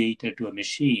that data to a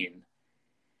machine.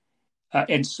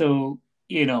 And so,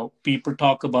 people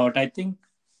talk about, I think,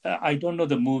 I don't know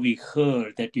the movie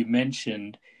Her that you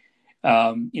mentioned.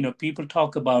 People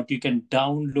talk about you can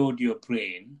download your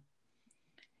brain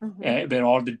mm-hmm. where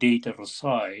all the data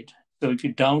reside. So if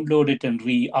you download it and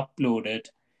re-upload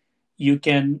it, you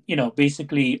can,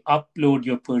 basically upload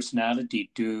your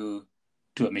personality to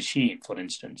a machine, for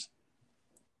instance.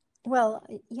 Well,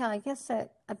 yeah, I guess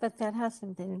that, but that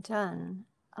hasn't been done.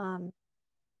 Um,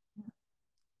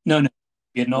 No,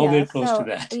 we are yeah, nowhere close to so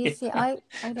that. you see, I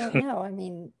don't know. I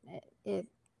mean, it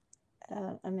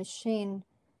a machine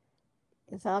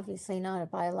is obviously not a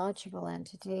biological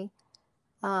entity.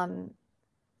 Um,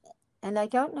 and I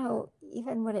don't know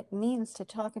even what it means to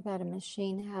talk about a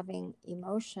machine having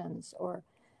emotions, or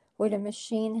would a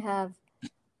machine have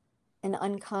an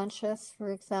unconscious, for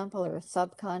example, or a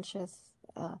subconscious?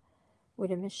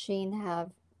 Would a machine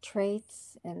have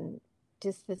traits and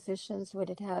dispositions? Would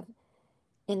it have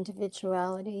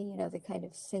individuality, the kind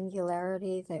of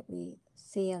singularity that we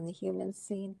see on the human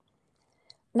scene?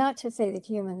 Not to say that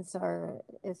humans are,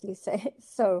 as you say,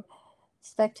 so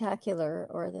spectacular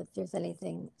or that there's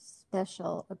anything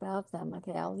special about them.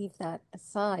 Okay, I'll leave that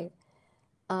aside.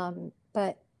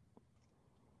 But,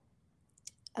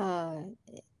 uh,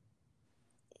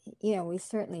 we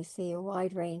certainly see a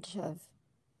wide range of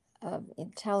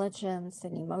intelligence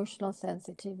and emotional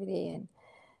sensitivity and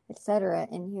et cetera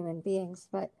in human beings.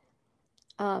 But,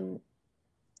 um,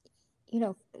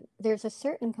 there's a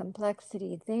certain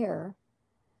complexity there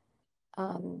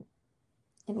in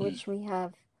which we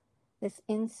have this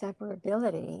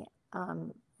inseparability.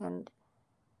 And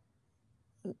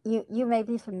you may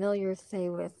be familiar, say,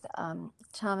 with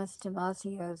Thomas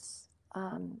Damasio's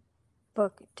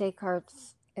book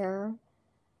Descartes' Error.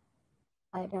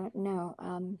 I don't know.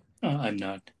 I'm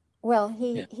not. Well,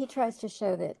 Yeah. he tries to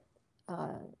show that,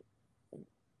 uh,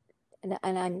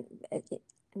 and I'm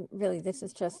really, this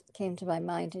is just came to my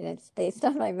mind and it's based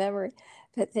on my memory,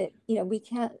 but that we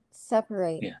can't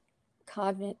separate Yeah.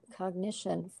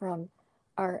 cognition from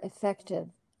our affective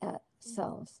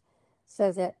selves,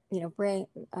 so that brain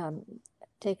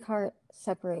Descartes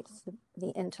separates the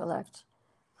intellect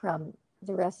from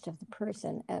the rest of the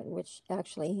person, which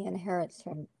actually he inherits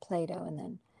from Plato and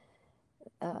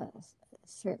then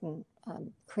certain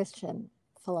Christian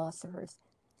philosophers.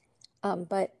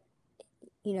 But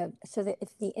so that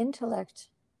if the intellect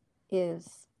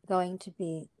is going to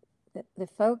be the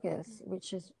focus,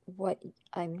 which is what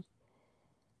I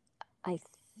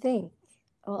think,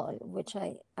 well, which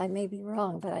I may be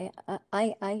wrong, but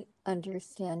I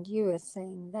understand you as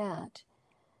saying that,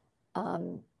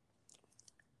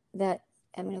 that,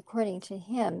 I mean, according to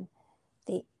him,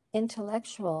 the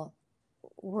intellectual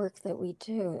work that we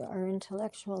do, our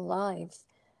intellectual lives,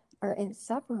 are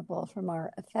inseparable from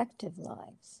our affective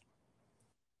lives.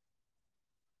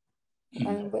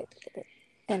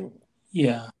 And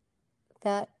yeah,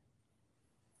 that,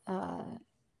 so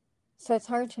it's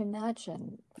hard to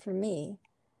imagine for me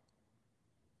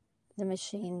the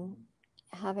machine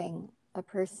having a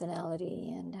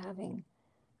personality and having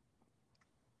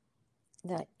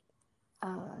that,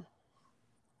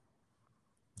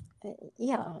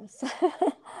 yeah.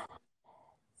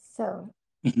 So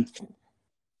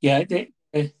yeah.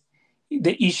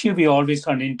 The issue we always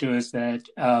run into is that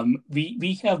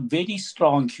we have very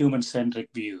strong human-centric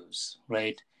views,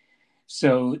 right?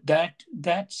 So that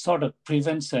sort of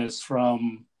prevents us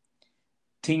from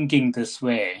thinking this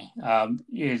way.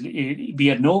 We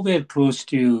are nowhere close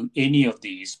to any of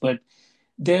these, but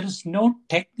there is no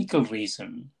technical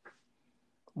reason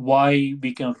why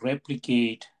we can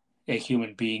replicate a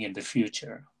human being in the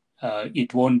future.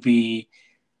 It won't be,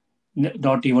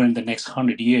 not even in the next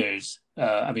 100 years.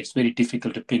 I mean, it's very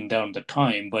difficult to pin down the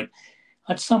time, but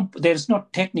there's no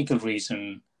technical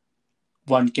reason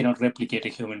one cannot replicate a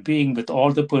human being with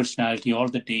all the personality, all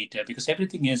the data, because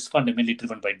everything is fundamentally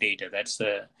driven by data.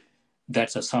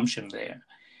 That's assumption there.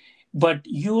 But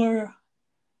your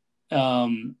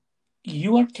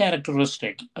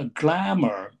characteristic, a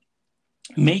glamour,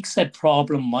 makes that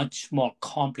problem much more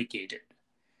complicated.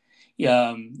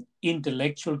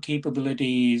 Intellectual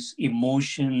capabilities,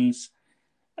 emotions,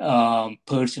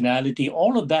 personality,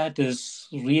 all of that is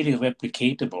really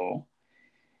replicatable.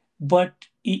 But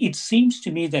it seems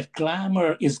to me that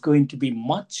glamour is going to be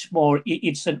much more,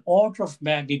 it's an order of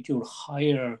magnitude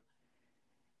higher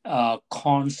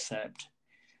concept,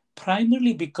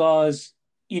 primarily because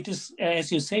it is,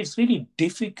 as you say, it's really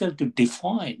difficult to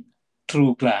define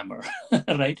true glamour,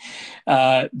 right?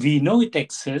 We know it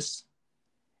exists,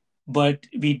 but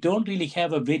we don't really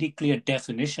have a very clear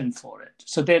definition for it.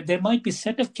 So there might be a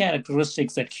set of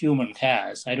characteristics that human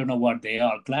has. I don't know what they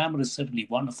are. Glamour is certainly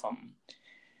one of them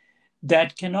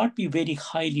that cannot be very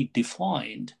highly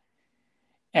defined.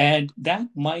 And that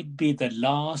might be the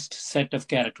last set of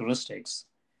characteristics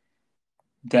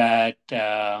that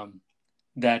that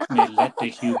may let the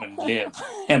human live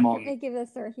among. they give us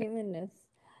our humanness,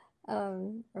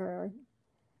 or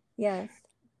yes,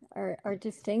 our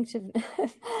distinctiveness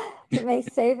that may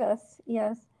save us.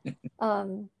 Yes.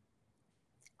 I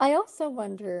also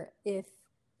wonder if,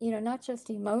 not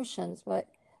just emotions, but,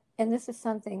 and this is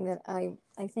something that I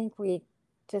think we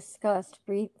discussed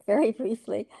very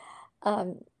briefly,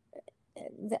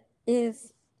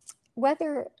 is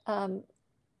whether a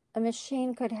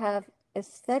machine could have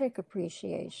aesthetic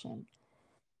appreciation.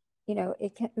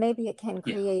 Maybe it can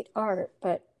create art,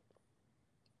 but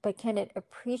can it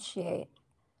appreciate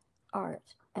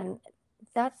art? And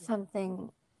that's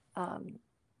something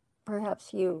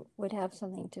perhaps you would have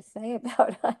something to say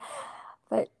about.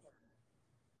 But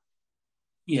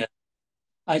Yeah,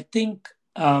 I think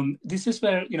this is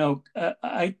where,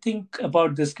 I think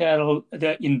about this, Carol,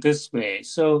 in this way.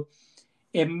 So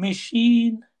a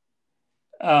machine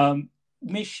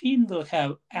will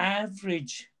have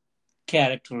average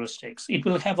characteristics. It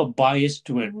will have a bias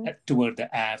toward the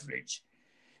average.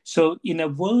 So in a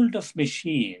world of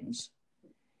machines,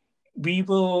 we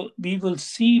will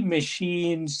see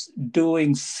machines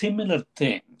doing similar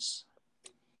things.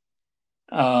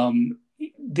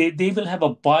 They will have a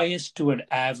bias toward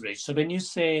average. So when you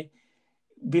say,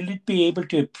 will it be able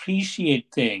to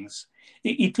appreciate things?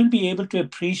 It will be able to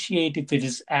appreciate if it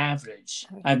is average.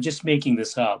 I'm just making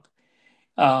this up.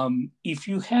 If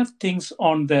you have things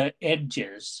on the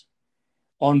edges,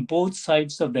 on both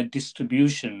sides of the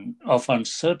distribution of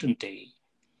uncertainty,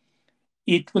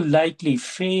 it will likely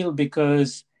fail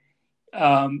because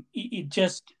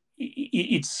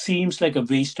it seems like a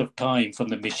waste of time from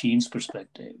the machine's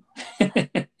perspective.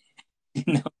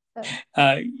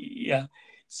 Yeah.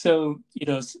 So,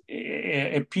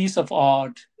 a piece of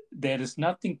art, there is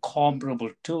nothing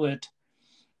comparable to it.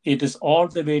 It is all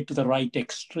the way to the right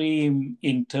extreme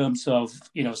in terms of,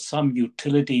 some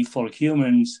utility for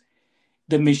humans.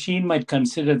 The machine might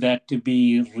consider that to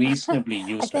be reasonably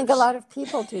useless. I think a lot of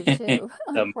people do too,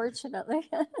 unfortunately.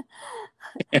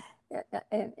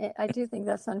 I do think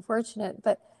that's unfortunate.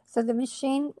 But so the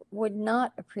machine would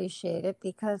not appreciate it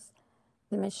because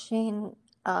the machine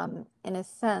in a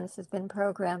sense, has been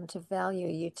programmed to value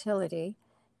utility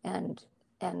and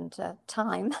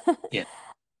time. Yeah.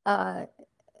 uh,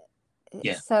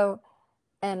 Yeah. so,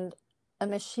 and a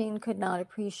machine could not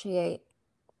appreciate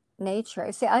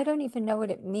nature. See, I don't even know what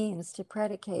it means to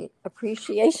predicate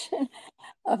appreciation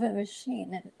of a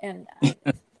machine, and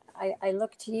I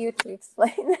look to you to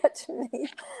explain that to me.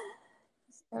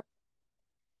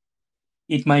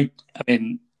 It might, I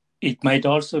mean, it might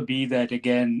also be that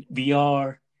again we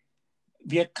are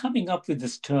coming up with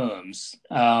these terms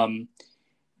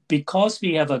because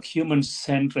we have a human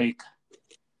centric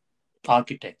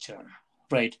architecture,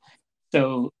 right?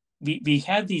 So we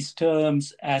have these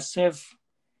terms as if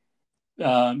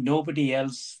nobody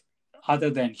else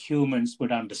other than humans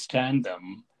would understand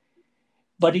them,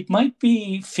 but it might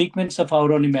be figments of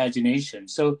our own imagination.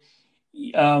 So,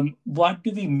 what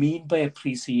do we mean by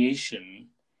appreciation?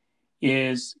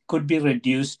 Is could be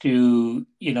reduced to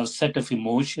set of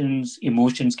emotions.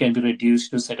 Emotions can be reduced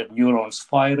to a set of neurons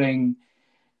firing,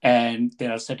 and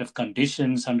there are a set of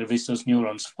conditions under which those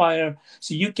neurons fire.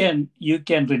 So you can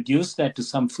reduce that to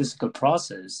some physical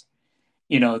process.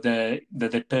 The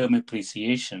term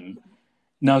appreciation.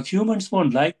 Now humans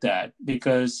won't like that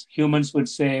because humans would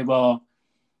say, well,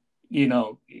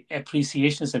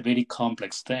 appreciation is a very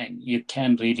complex thing. You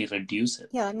can't really reduce it.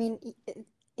 Yeah, I mean,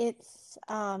 it's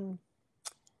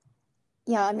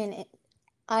yeah, I mean,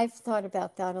 I've thought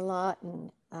about that a lot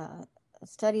and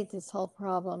studied this whole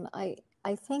problem. I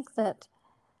think that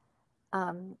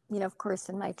of course,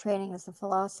 in my training as a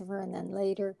philosopher and then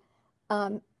later,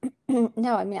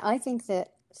 no, I mean, I think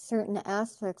that certain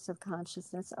aspects of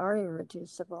consciousness are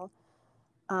irreducible.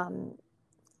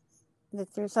 That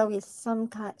there's always some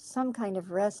kind of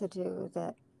residue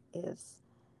that is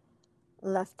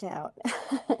left out.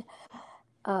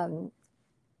 And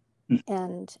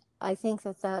I think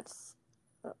that that's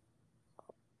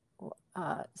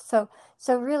so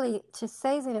really to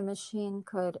say that a machine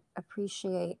could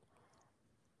appreciate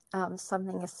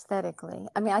something aesthetically.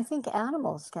 I mean, I think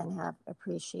animals can have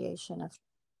appreciation of,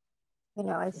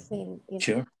 I've seen,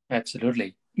 Sure,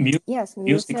 absolutely. yes,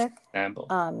 Music, for music. example.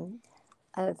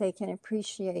 They can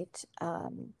appreciate, I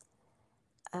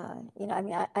mean,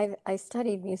 I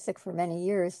studied music for many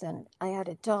years, and I had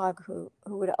a dog who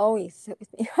would always sit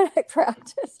with me when I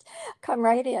practiced, come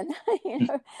right in.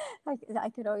 I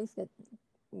could always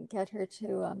get her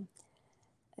to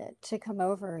come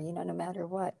over, no matter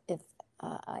what, if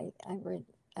I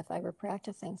were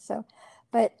practicing. So,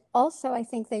 but also I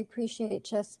think they appreciate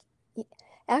just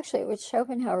actually what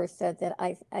Schopenhauer said that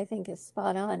I think is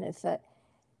spot on is that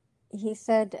he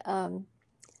said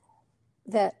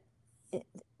that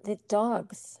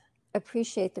dogs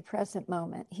appreciate the present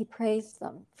moment. He praised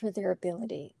them for their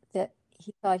ability that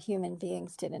he thought human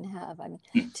beings didn't have. I mean,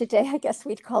 today I guess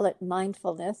we'd call it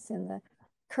mindfulness in the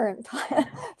current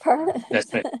parliament.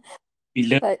 That's right.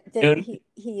 But he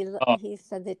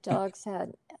said that dogs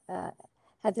had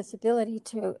this ability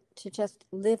to just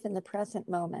live in the present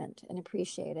moment and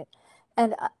appreciate it,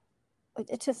 and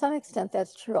to some extent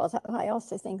that's true. I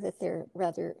also think that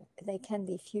they can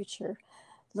be future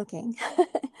looking.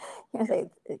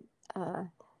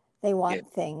 They want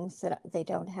things that they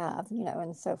don't have,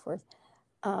 and so forth.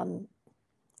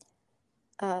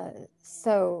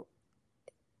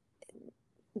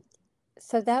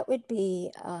 So that would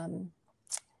be.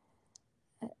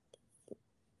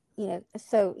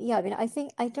 So yeah, I mean,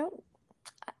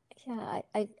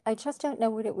 I just don't know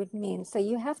what it would mean. So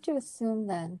you have to assume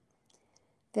then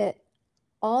that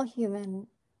all human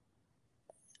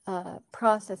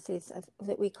processes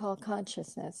that we call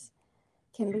consciousness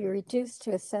can be reduced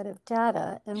to a set of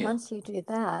data, and once you do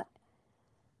that,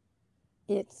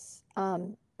 it's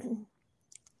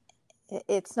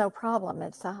it's no problem.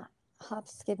 It's a hop,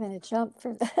 skip, and a jump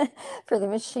for the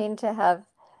machine to have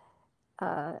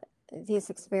these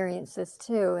experiences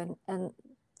too, and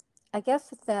I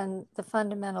guess then the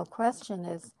fundamental question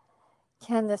is,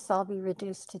 can this all be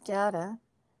reduced to data?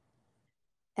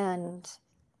 And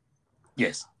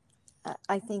yes,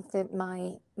 I think that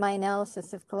my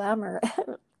analysis of glamour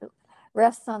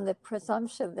rests on the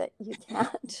presumption that you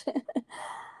can't.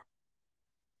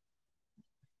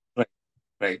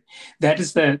 right. That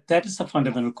is the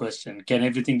fundamental question. Can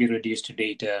everything be reduced to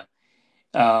data?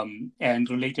 And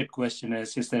related question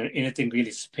is there anything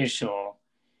really special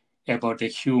about the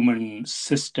human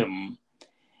system?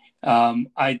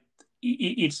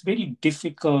 It's very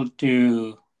difficult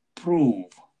to prove.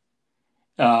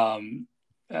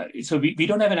 So we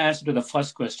don't have an answer to the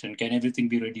first question. Can everything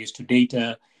be reduced to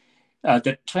data?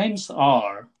 The trends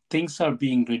are things are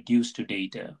being reduced to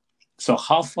data. So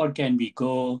how far can we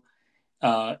go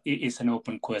is an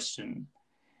open question.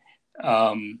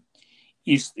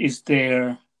 Is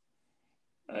there,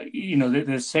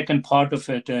 the second part of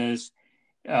it is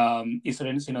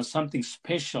there something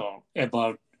special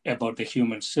about the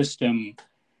human system,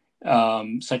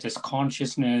 such as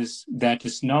consciousness, that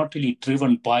is not really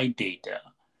driven by data,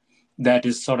 that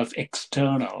is sort of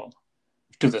external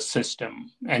to the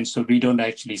system, and so we don't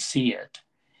actually see it,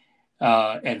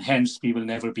 and hence we will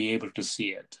never be able to see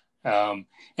it. And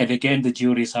again, the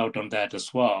jury's out on that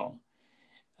as well.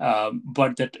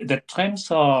 But the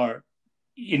trends are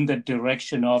in the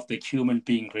direction of the human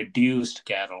being reduced,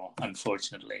 Carol,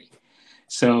 unfortunately.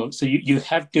 So you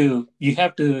have to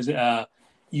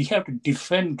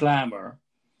defend glamour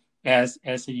as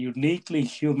a uniquely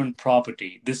human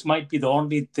property. This might be the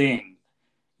only thing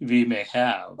we may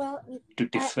have to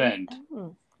defend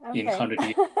in 100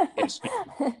 years.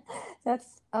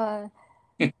 That's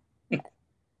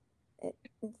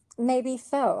maybe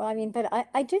so. I mean, but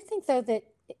I do think, though, that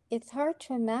it's hard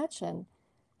to imagine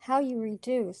how you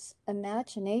reduce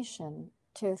imagination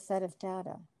to a set of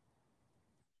data.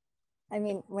 I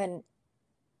mean, when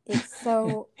it's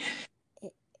so,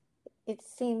 it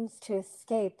seems to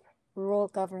escape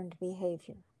rule-governed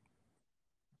behavior.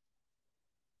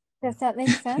 Does that make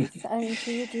sense? I mean,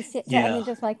 to you, do you see? Yeah. I mean,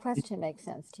 does my question make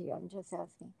sense to you? I'm just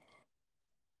asking.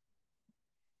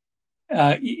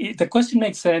 The question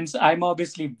makes sense. I'm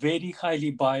obviously very highly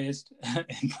biased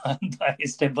and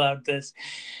unbiased about this.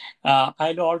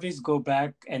 I'll always go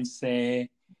back and say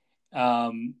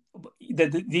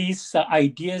these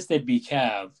ideas that we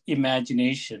have,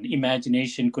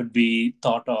 imagination could be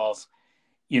thought of,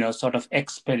 sort of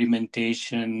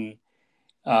experimentation.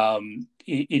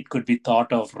 It could be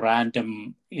thought of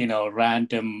random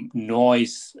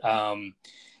noise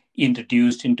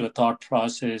introduced into a thought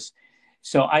process.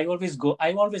 So I always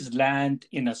land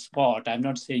in a spot. I'm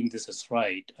not saying this is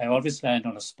right. I always land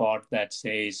on a spot that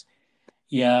says,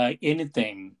 yeah,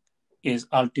 anything is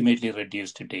ultimately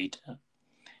reduced to data.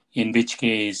 In which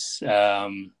you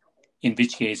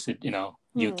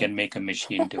can make a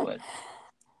machine do it.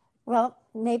 Well,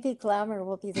 maybe glamour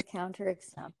will be the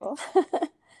counterexample.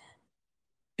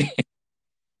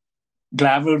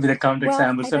 Glamour will be the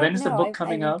counterexample. Well, so when is the book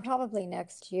coming out? Probably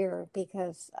next year,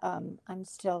 because I'm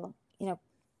still,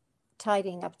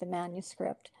 tidying up the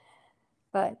manuscript.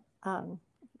 But I'll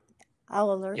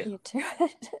alert you to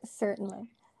it, certainly.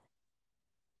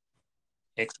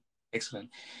 Excellent.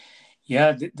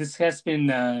 Yeah, this has been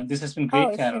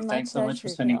great, Carol. Thanks so much for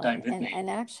spending time with me. And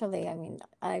actually, I mean,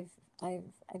 I've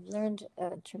learned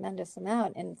a tremendous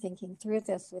amount in thinking through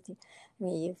this with you. I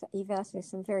mean, you've asked me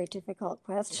some very difficult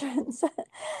questions,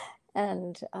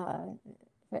 and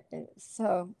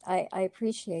so I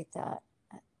appreciate that.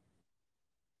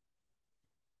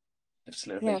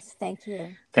 Absolutely. Yes, thank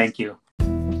you. Thank you.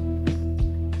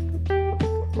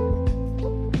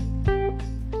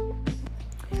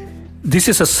 This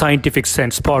is a Scientific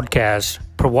Sense podcast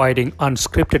providing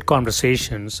unscripted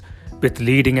conversations with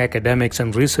leading academics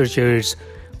and researchers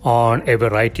on a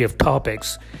variety of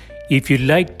topics. If you'd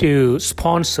like to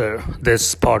sponsor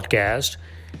this podcast,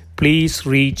 please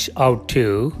reach out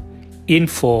to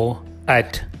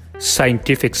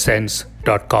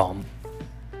info@scientificsense.com.